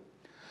policy.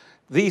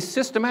 These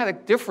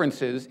systematic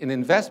differences in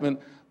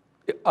investment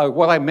are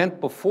what I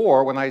meant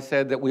before when I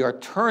said that we are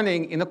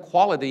turning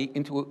inequality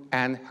into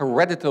an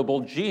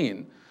hereditable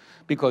gene.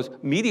 Because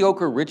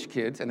mediocre rich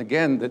kids, and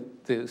again,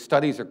 the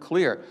studies are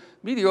clear,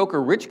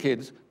 mediocre rich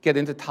kids get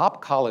into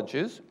top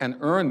colleges and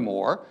earn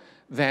more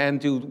than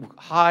do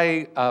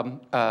high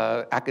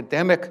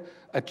academic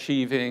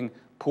achieving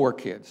poor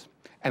kids.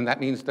 And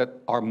that means that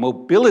our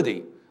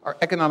mobility, our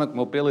economic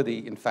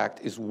mobility, in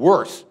fact, is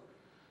worse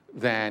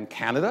than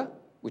Canada,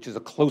 which is a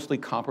closely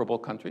comparable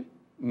country,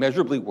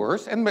 measurably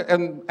worse, and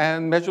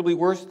measurably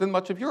worse than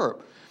much of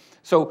Europe.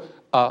 So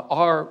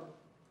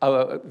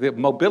the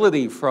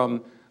mobility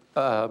from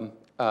of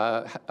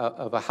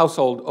a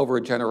household over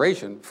a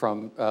generation,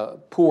 from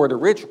poor to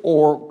rich,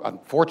 or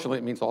unfortunately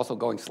it means also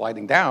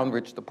sliding down,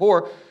 rich to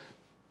poor,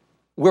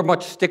 we're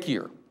much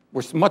stickier.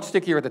 We're much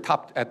stickier at the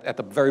top, at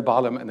the very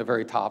bottom and the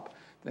very top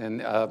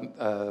than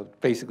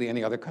basically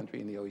any other country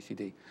in the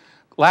OECD.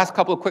 Last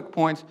couple of quick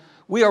points.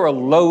 We are a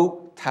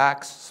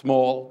low-tax,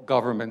 small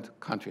government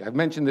country. I've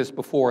mentioned this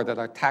before, that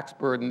our tax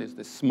burden is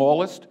the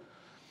smallest,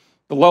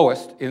 the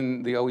lowest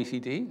in the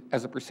OECD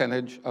as a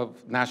percentage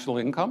of national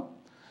income.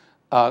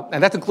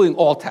 And that's including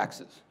all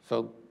taxes.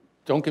 So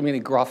don't give me any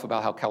gruff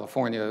about how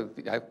California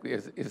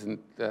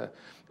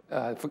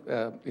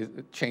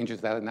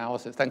changes that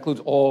analysis. That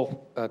includes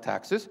all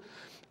taxes.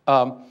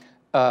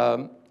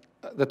 The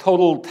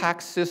total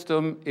tax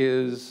system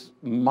is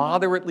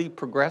moderately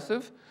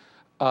progressive,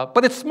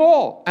 but it's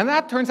small. And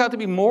that turns out to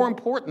be more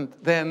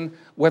important than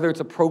whether it's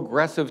a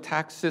progressive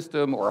tax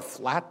system or a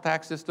flat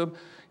tax system.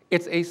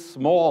 It's a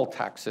small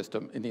tax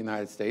system in the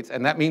United States,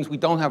 and that means we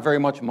don't have very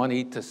much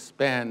money to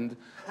spend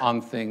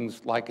on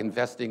things like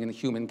investing in the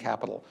human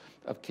capital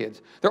of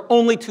kids. There are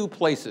only 2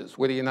 places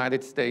where the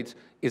United States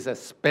is a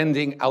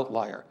spending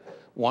outlier.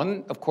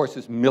 One, of course,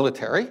 is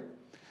military,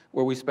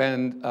 where we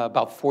spend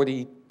about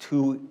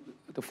 42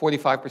 to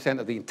 45%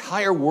 of the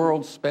entire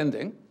world's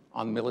spending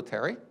on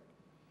military.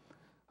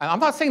 And I'm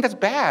not saying that's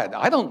bad.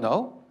 I don't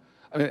know.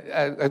 I mean,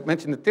 I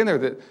mentioned at dinner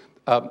that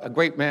a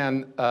great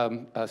man,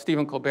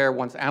 Stephen Colbert,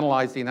 once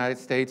analyzed the United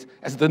States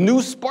as the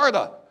new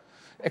Sparta,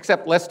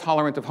 except less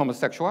tolerant of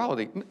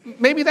homosexuality.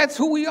 Maybe that's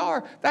who we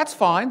are. That's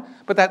fine.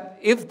 But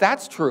if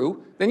that's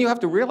true, then you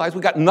have to realize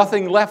we've got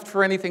nothing left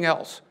for anything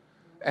else.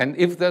 And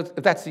if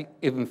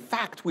in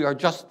fact we are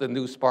just the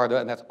new Sparta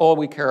and that's all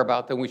we care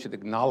about, then we should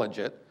acknowledge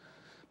it.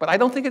 But I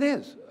don't think it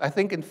is. I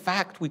think, in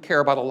fact, we care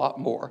about a lot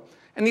more.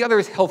 And the other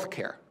is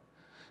healthcare,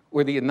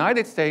 where the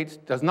United States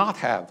does not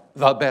have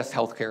the best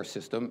healthcare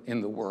system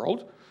in the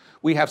world.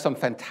 We have some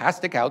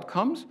fantastic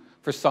outcomes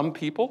for some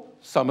people,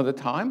 some of the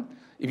time.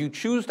 If you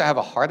choose to have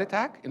a heart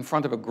attack in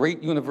front of a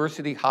great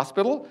university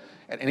hospital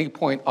at any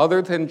point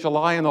other than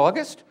July and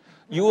August,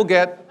 you will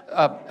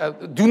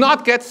do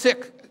not get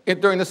sick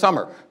during the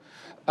summer.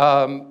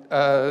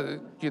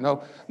 You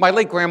know, my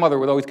late grandmother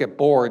would always get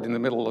bored in the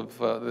middle of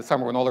the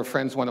summer when all her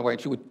friends went away,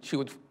 and she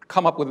would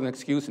come up with an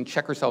excuse and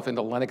check herself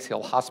into Lenox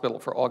Hill Hospital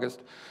for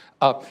August.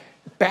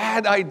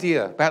 Bad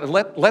idea.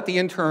 Let the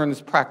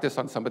interns practice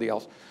on somebody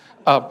else.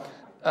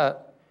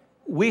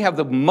 We have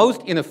the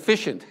most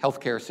inefficient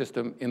healthcare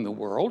system in the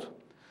world.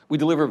 We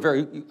deliver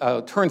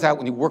turns out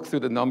when you work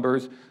through the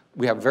numbers,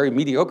 we have very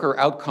mediocre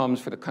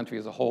outcomes for the country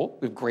as a whole.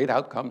 We have great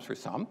outcomes for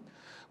some.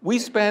 We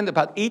spend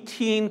about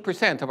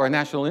 18% of our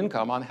national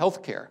income on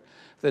healthcare.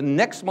 The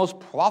next most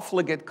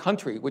profligate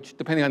country, which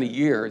depending on the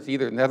year is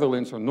either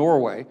Netherlands or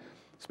Norway,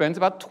 spends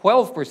about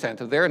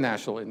 12% of their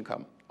national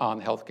income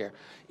on healthcare.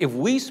 If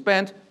we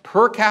spent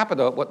per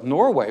capita what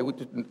Norway,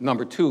 which is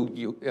number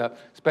 2,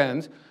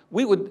 spends,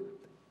 we would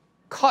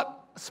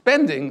cut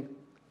spending,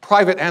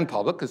 private and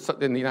public, because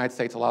in the United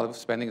States a lot of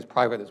spending is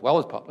private as well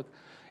as public,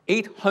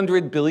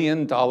 $800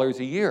 billion a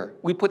year.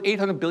 We put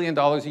 $800 billion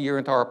a year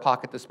into our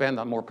pocket to spend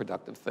on more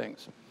productive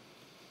things.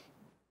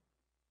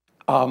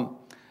 We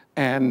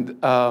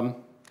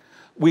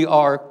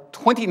are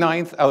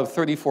 29th out of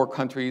 34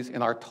 countries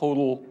in our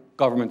total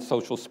government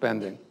social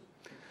spending.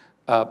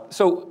 I'll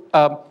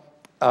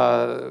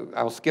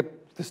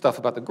skip the stuff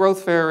about the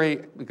growth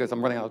fairy because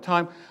I'm running out of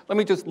time. Let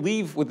me just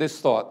leave with this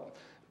thought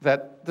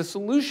that the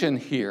solution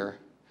here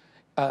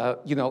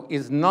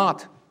is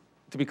not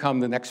to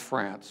become the next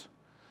France.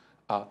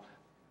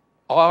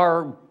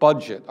 Our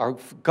budget, our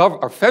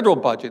federal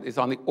budget is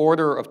on the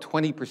order of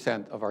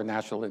 20% of our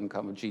national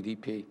income of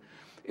GDP.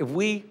 If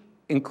we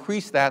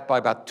increase that by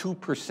about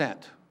 2%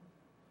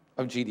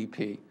 of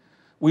GDP,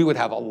 we would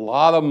have a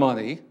lot of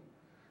money,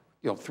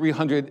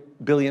 $300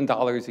 billion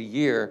a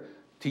year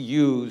to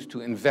use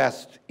to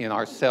invest in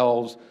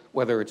ourselves,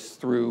 whether it's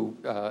through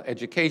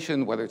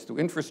education, whether it's through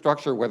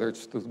infrastructure, whether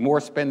it's through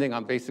more spending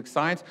on basic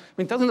science. I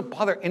mean, doesn't it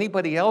bother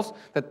anybody else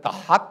that the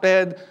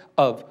hotbed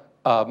of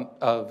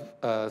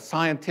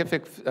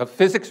scientific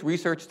physics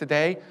research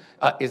today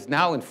is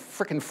now in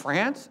frickin'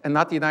 France and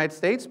not the United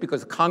States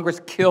because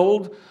Congress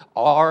killed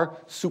our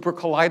super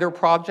collider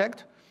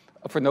project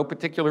for no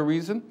particular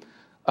reason?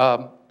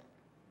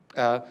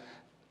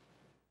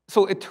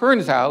 So it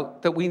turns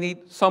out that we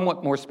need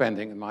somewhat more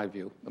spending, in my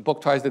view. The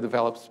book tries to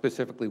develop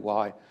specifically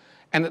why.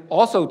 And it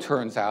also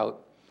turns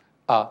out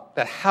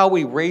that how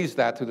we raise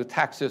that through the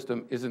tax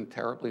system isn't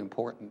terribly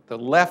important. The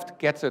left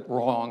gets it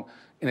wrong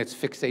in its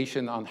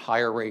fixation on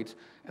higher rates.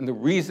 And the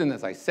reason,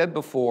 as I said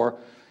before,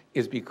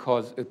 is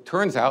because it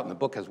turns out, and the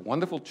book has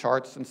wonderful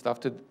charts and stuff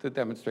to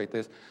demonstrate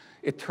this,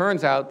 it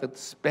turns out that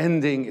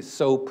spending is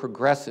so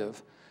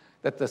progressive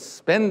that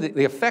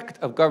the effect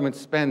of government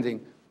spending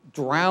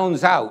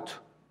drowns out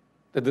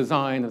the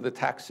design of the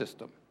tax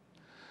system.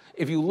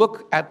 If you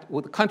look at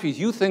what the countries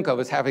you think of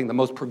as having the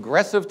most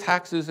progressive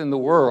taxes in the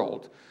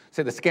world,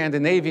 say the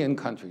Scandinavian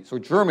countries or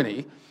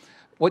Germany,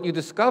 what you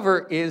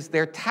discover is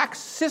their tax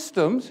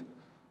systems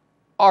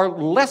are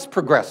less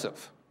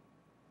progressive.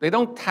 They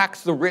don't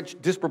tax the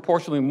rich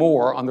disproportionately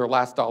more on their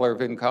last dollar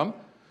of income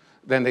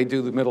than they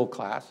do the middle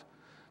class.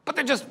 But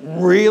they're just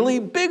really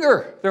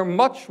bigger. They're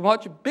much,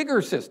 much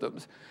bigger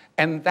systems.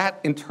 And that,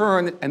 in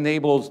turn,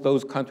 enables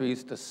those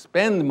countries to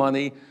spend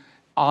money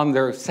on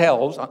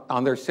themselves,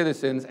 on their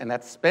citizens, and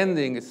that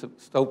spending is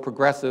so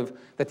progressive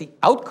that the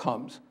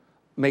outcomes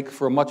make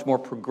for a much more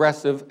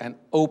progressive and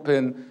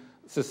open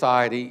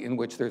society in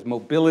which there's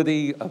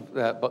mobility,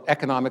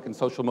 economic and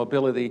social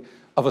mobility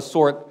of a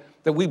sort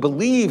that we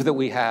believe that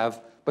we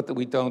have, but that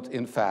we don't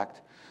in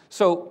fact.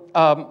 So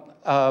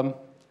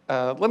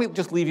let me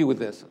just leave you with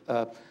this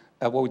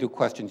while we do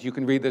questions. You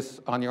can read this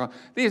on your own.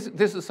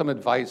 This is some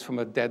advice from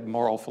a dead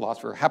moral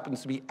philosopher. It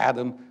happens to be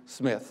Adam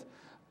Smith.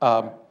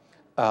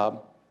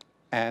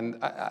 And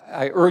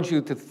I urge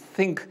you to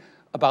think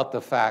about the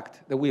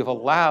fact that we have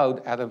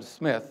allowed Adam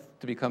Smith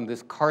to become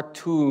this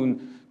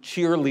cartoon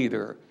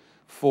cheerleader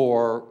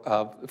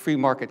for free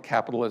market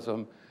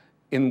capitalism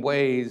in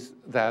ways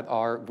that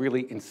are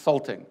really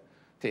insulting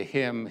to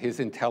him, his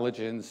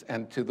intelligence,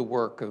 and to the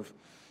work of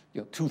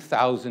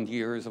 2,000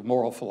 years of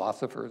moral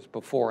philosophers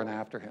before and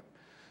after him.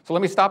 So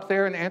let me stop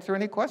there and answer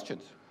any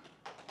questions.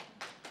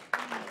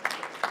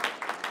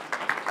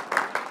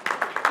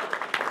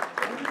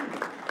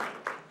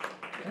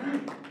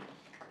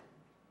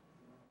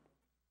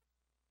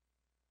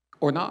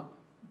 Or not.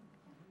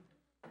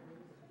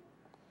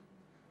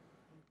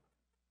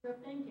 You're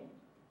thinking.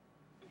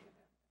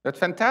 That's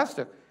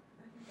fantastic.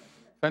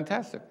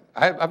 Fantastic.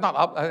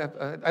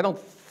 I don't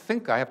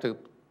think I have to.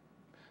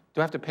 Do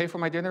I have to pay for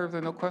my dinner if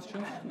there are no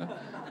questions? No?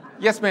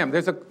 Yes, ma'am.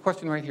 There's a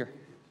question right here.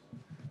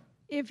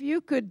 If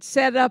you could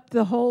set up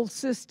the whole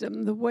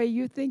system the way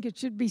you think it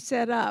should be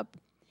set up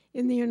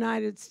in the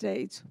United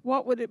States,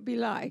 what would it be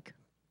like?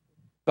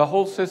 The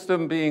whole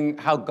system being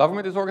how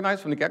government is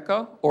organized from the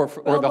get-go? Or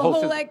the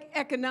whole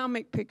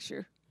economic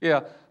picture.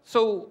 Yeah.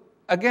 So,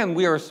 again,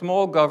 we are a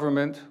small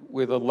government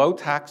with a low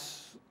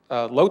tax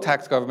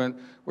government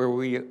where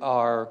we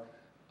are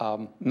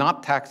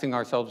not taxing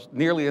ourselves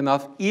nearly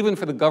enough, even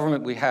for the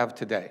government we have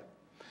today.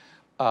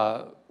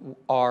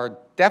 Our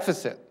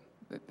deficit,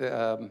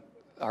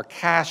 our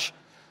cash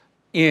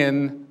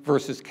in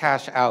versus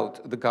cash out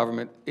of the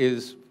government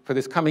is, for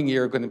this coming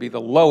year, going to be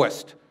the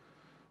lowest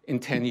in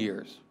 10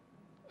 years.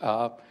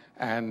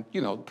 And,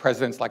 you know,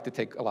 presidents like to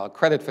take a lot of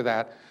credit for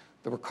that.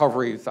 The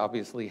recovery has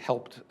obviously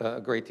helped a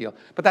great deal.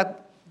 But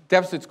that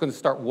deficit's going to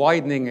start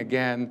widening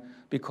again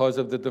because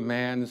of the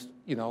demands,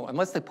 you know,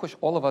 unless they push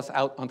all of us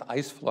out onto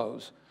ice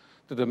floes,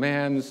 the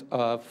demands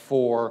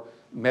for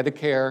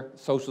Medicare,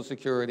 Social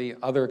Security,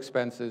 other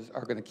expenses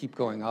are going to keep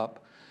going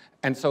up.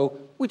 And so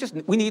we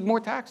need more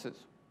taxes.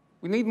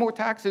 We need more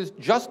taxes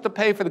just to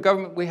pay for the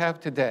government we have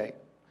today.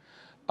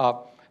 I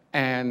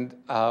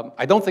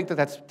don't think that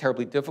that's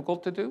terribly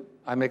difficult to do.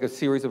 I make a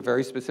series of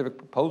very specific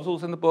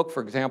proposals in the book.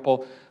 For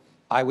example,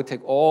 I would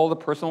take all the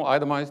personal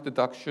itemized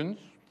deductions,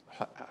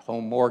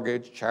 home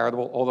mortgage,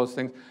 charitable, all those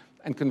things,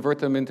 and convert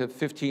them into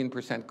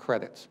 15%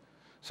 credits.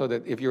 So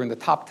that if you're in the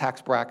top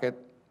tax bracket,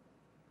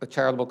 the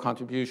charitable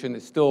contribution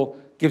still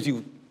gives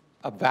you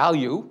a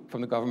value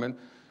from the government,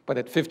 but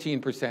at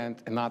 15%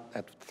 and not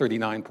at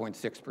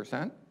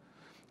 39.6%.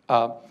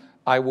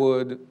 I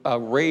would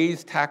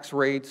raise tax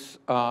rates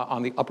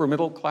on the upper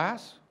middle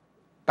class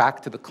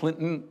back to the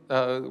Clinton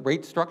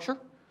rate structure,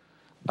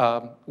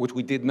 which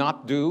we did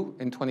not do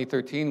in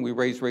 2013. We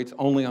raised rates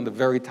only on the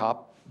very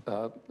top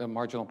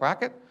marginal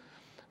bracket.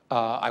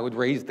 I would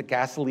raise the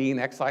gasoline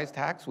excise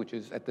tax, which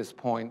is at this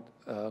point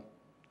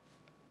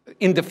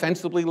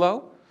indefensibly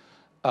low,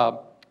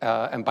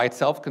 and by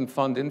itself can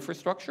fund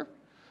infrastructure.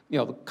 You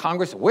know, the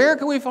Congress, where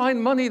can we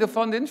find money to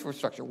fund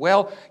infrastructure?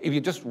 Well, if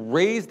you just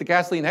raise the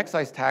gasoline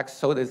excise tax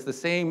so it is the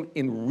same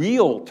in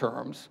real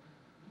terms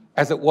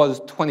as it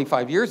was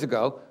 25 years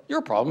ago,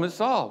 your problem is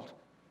solved.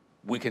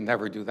 We can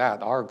never do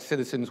that. Our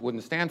citizens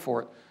wouldn't stand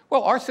for it.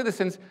 Well, our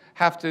citizens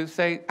have to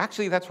say,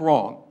 actually, that's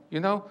wrong, you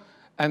know?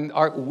 And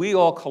we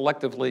all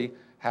collectively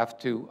have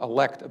to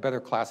elect a better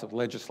class of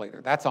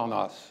legislator. That's on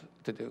us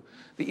to do.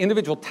 The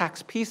individual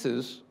tax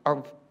pieces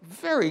are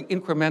very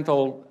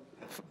incremental,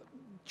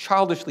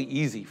 childishly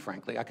easy,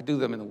 frankly. I could do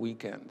them in a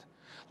weekend.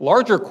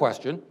 Larger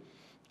question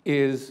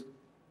is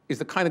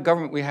the kind of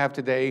government we have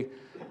today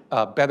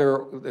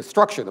better, the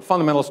structure, the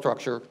fundamental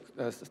structure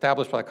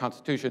established by the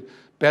Constitution,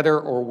 better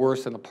or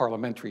worse than the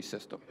parliamentary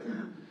system?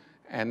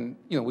 And,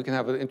 you know, we can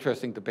have an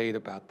interesting debate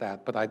about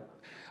that, but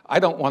I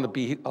don't want to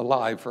be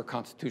alive for a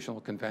constitutional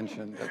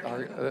convention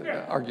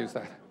that argues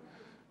that.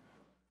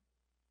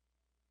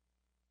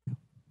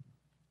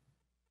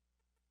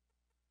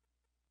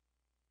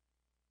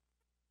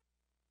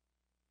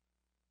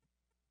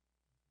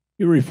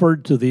 You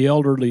referred to the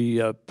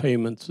elderly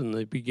payments in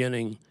the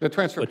beginning. The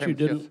transfer payments, but you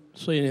didn't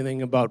yes. say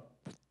anything about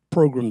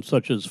programs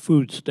such as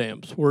food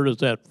stamps. Where does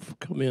that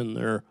come in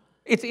there?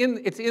 It's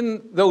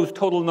in those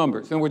total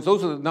numbers. In other words,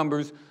 those are the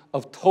numbers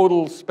of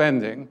total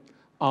spending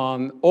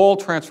on all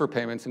transfer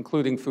payments,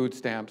 including food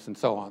stamps and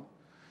so on.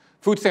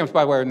 Food stamps,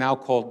 by the way, are now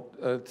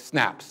called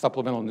SNAP,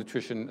 Supplemental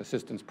Nutrition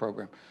Assistance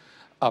Program.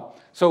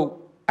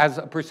 So as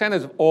a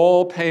percentage of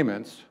all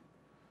payments,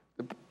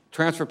 the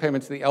transfer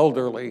payments to the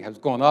elderly has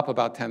gone up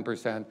about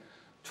 10%.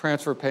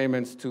 Transfer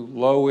payments to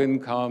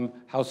low-income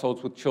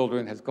households with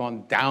children has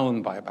gone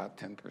down by about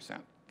 10%,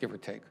 give or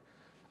take,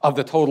 of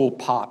the total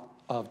pot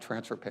of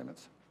transfer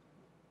payments.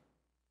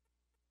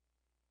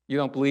 You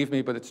don't believe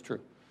me, but it's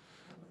true.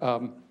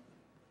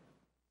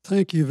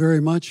 Thank you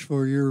very much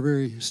for your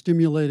very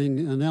stimulating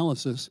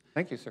analysis.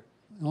 Thank you, sir.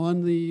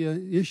 On the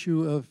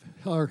issue of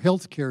our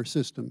healthcare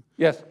system,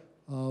 Yes.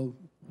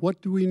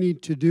 what do we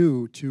need to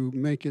do to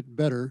make it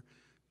better?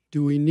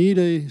 Do we need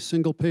a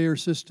single-payer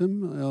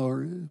system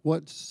or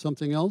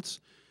something else?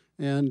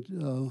 And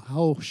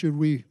how should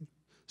we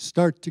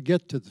start to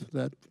get to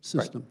that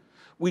system?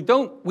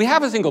 Right. We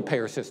have a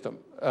single-payer system.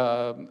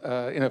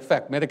 In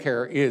effect,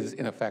 Medicare is,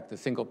 in effect, a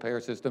single-payer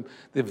system.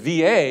 The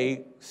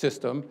VA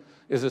system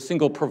is a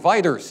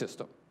single-provider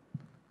system,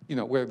 you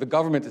know, where the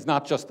government is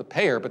not just the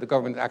payer, but the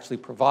government actually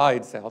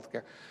provides the health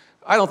care.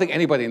 I don't think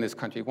anybody in this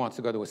country wants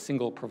to go to a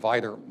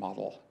single-provider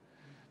model.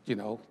 You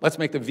know, let's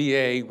make the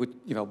VA,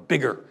 you know,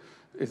 bigger.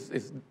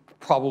 Is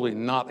probably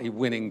not a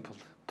winning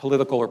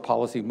political or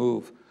policy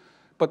move.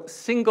 But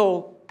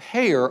single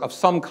payer of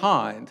some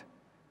kind,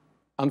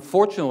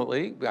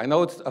 unfortunately, I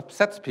know it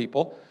upsets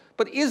people,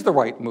 but is the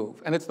right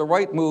move. And it's the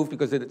right move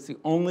because it's the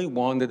only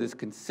one that is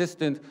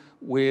consistent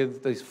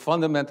with these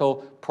fundamental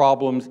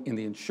problems in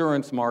the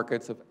insurance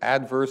markets of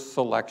adverse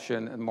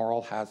selection and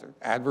moral hazard.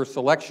 Adverse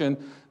selection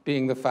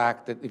being the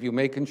fact that if you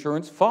make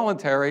insurance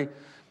voluntary,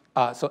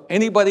 so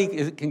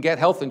anybody can get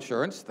health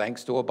insurance,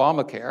 thanks to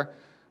Obamacare,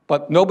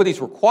 but nobody's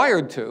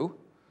required to,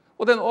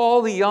 well, then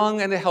all the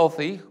young and the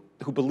healthy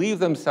who believe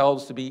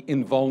themselves to be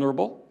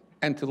invulnerable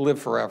and to live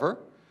forever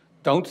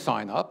don't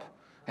sign up.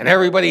 And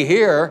everybody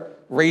here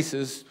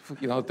races,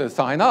 you know, to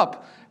sign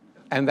up.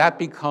 And that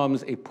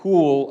becomes a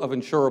pool of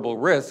insurable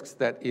risks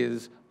that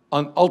is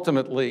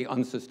ultimately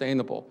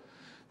unsustainable.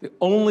 The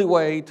only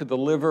way to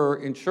deliver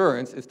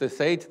insurance is to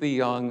say to the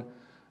young,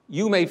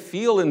 you may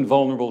feel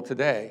invulnerable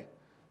today.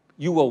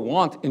 You will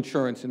want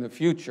insurance in the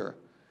future.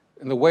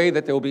 And the way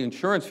that there will be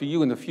insurance for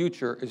you in the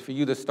future is for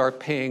you to start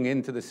paying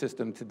into the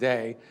system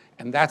today.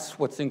 And that's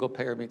what single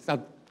payer means.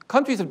 Now,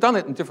 countries have done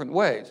it in different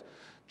ways.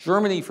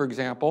 Germany, for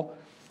example,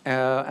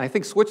 and I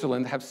think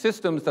Switzerland have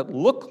systems that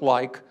look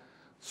like,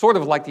 sort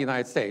of like the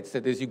United States.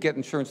 That is, you get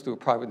insurance through a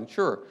private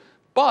insurer.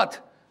 But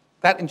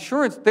that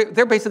insurance,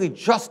 they're basically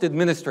just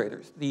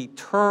administrators. The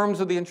terms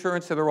of the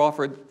insurance that are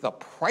offered, the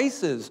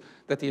prices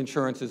that the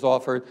insurance is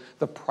offered,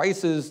 the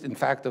prices, in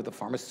fact, of the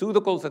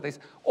pharmaceuticals that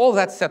all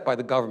that's set by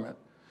the government.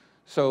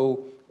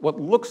 So what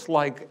looks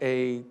like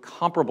a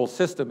comparable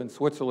system in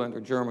Switzerland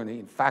or Germany,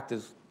 in fact,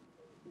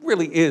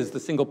 really is the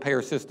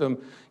single-payer system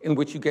in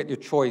which you get your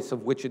choice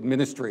of which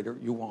administrator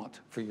you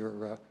want for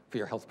your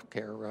health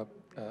care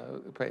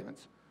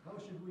payments. How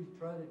should we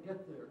try to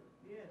get there?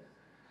 Yes.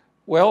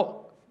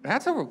 Well,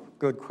 that's a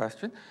good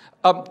question.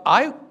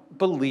 I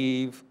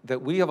believe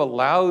that we have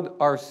allowed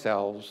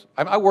ourselves,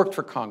 I worked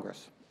for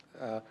Congress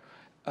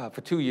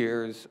for 2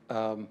 years,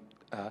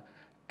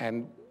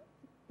 and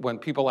when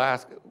people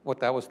ask what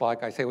that was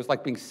like, I say it was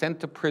like being sent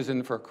to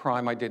prison for a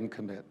crime I didn't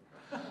commit.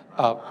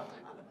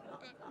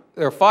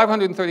 There are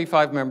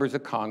 535 members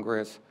of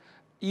Congress.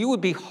 You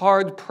would be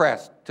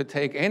hard-pressed to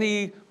take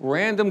any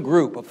random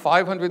group of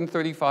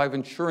 535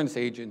 insurance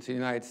agents in the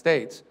United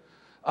States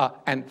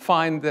and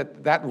find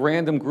that that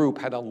random group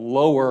had a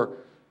lower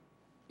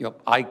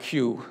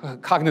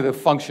IQ, cognitive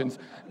functions,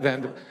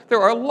 than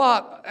there are a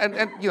lot. And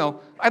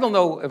I don't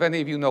know if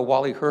any of you know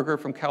Wally Herger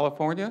from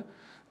California.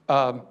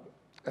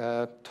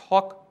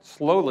 Talk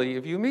slowly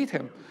if you meet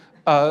him.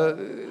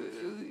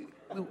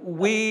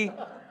 We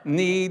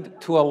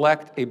need to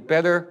elect a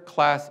better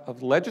class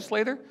of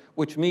legislator,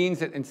 which means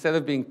that instead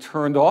of being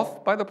turned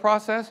off by the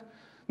process,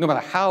 no matter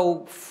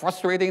how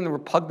frustrating and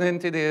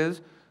repugnant it is,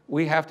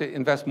 we have to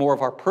invest more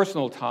of our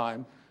personal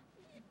time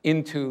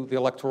into the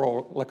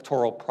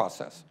electoral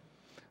process,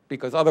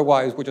 because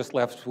otherwise we're just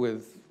left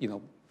with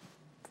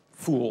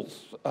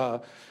fools.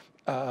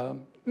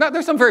 Now,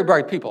 there's some very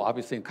bright people,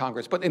 obviously, in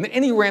Congress, but in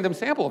any random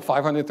sample of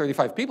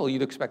 535 people,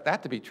 you'd expect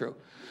that to be true.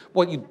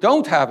 What you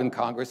don't have in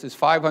Congress is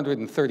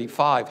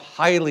 535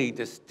 highly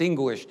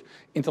distinguished,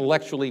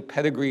 intellectually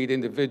pedigreed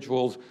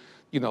individuals,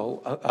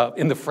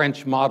 in the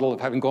French model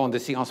of having gone to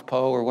Sciences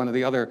Po or one of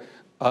the other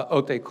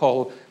haute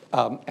école,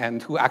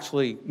 and who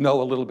actually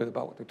know a little bit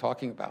about what they're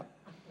talking about.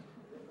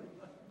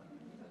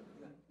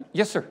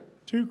 Yes, sir.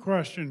 2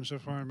 questions,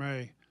 if I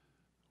may.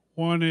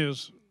 One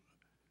is,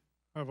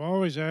 I've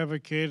always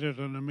advocated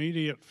an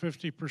immediate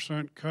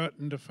 50% cut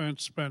in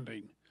defense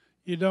spending.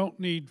 You don't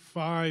need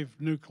 5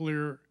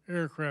 nuclear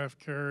aircraft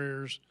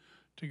carriers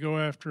to go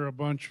after a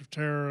bunch of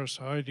terrorists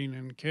hiding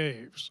in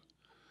caves.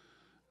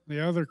 The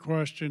other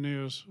question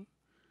is,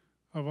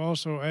 I've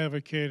also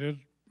advocated,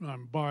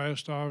 I'm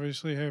biased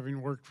obviously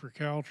having worked for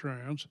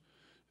Caltrans,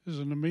 is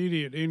an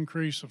immediate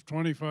increase of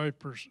 25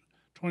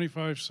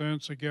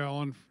 cents a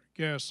gallon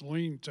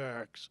gasoline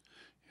tax,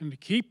 and to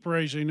keep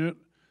raising it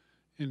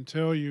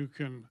until you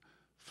can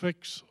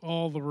fix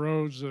all the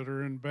roads that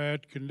are in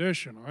bad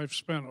condition. I've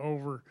spent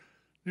over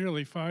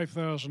nearly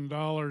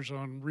 $5,000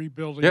 on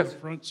rebuilding the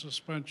front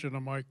suspension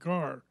of my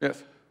car.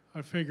 Yes.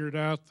 I figured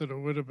out that it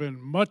would have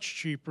been much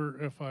cheaper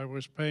if I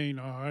was paying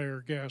a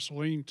higher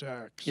gasoline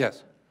tax.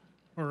 Yes.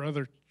 Or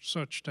other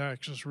such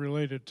taxes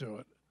related to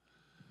it.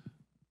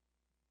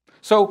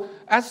 So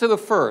as to the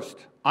first,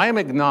 I am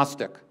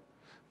agnostic.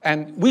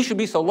 And we should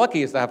be so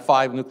lucky as to have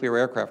 5 nuclear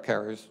aircraft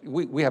carriers.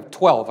 We have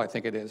 12, I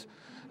think it is.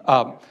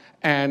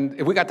 And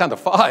if we got down to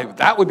 5,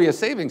 that would be a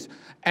savings.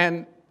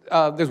 And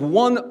there's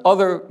one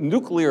other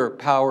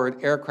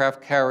nuclear-powered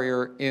aircraft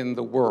carrier in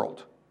the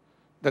world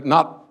that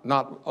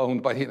not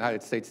owned by the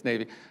United States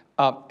Navy.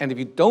 And if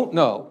you don't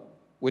know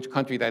which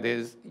country that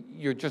is,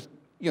 you're just,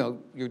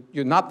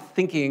 you're not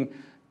thinking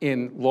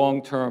in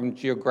long-term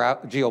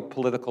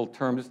geopolitical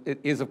terms. It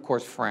is, of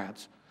course,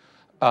 France.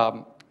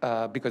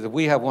 Because if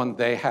we have one,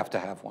 they have to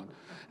have one.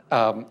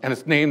 And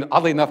it's named,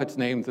 oddly enough, it's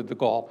named the de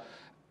Gaulle.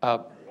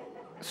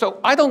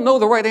 So I don't know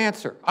the right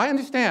answer. I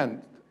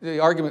understand the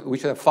argument we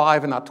should have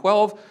 5 and not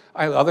 12.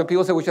 Other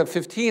people say we should have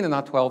 15 and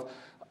not 12.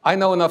 I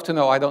know enough to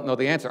know I don't know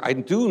the answer. I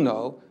do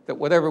know that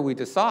whatever we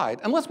decide,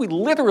 unless we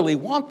literally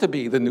want to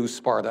be the new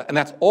Sparta, and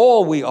that's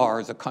all we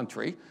are as a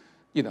country,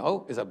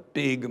 is a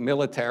big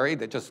military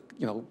that just,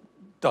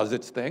 does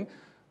its thing.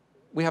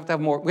 We have to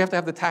have more. We have to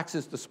have the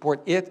taxes to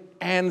support it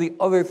and the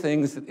other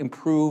things that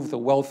improve the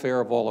welfare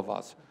of all of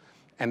us.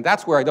 And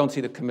that's where I don't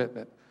see the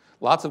commitment.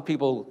 Lots of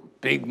people,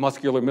 big,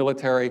 muscular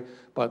military,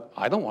 but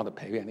I don't want to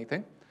pay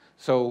anything.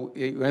 So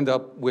you end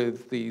up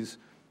with these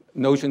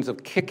notions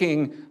of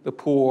kicking the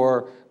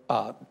poor,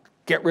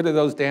 get rid of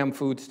those damn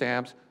food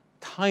stamps,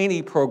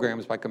 tiny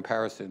programs by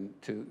comparison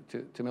to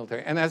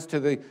military. And as to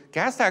the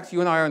gas tax, you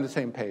and I are on the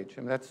same page.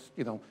 I mean, that's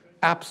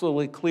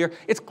absolutely clear.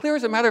 It's clear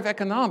as a matter of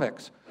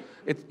economics.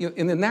 It's,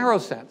 in the narrow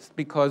sense,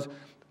 because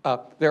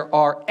there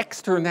are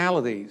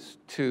externalities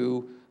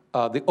to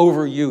the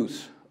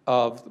overuse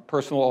of the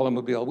personal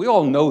automobile. We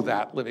all know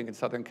that living in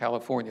Southern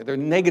California. There are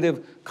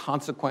negative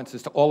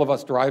consequences to all of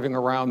us driving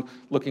around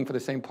looking for the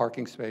same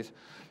parking space.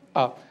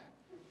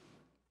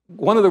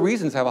 One of the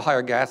reasons to have a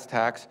higher gas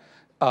tax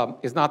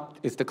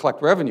is to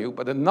collect revenue,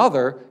 but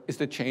another is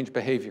to change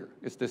behavior,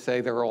 is to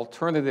say there are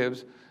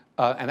alternatives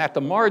And at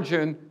the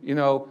margin, you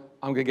know,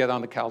 I'm going to get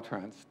on the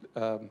Caltrans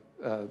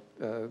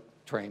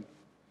train.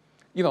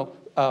 You know,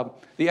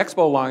 the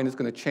Expo line is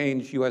going to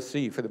change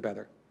USC for the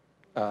better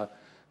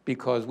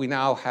because we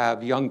now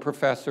have young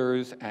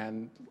professors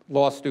and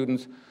law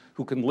students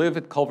who can live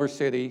at Culver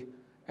City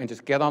and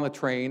just get on a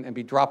train and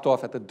be dropped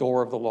off at the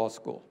door of the law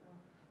school.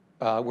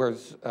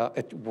 Whereas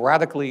it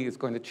radically is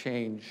going to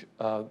change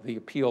the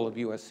appeal of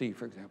USC,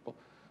 for example.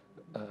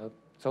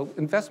 So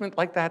investment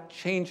like that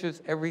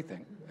changes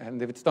everything.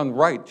 And if it's done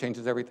right,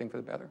 changes everything for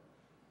the better.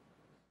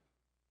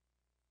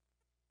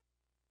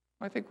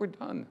 I think we're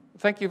done.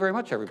 Thank you very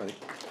much, everybody.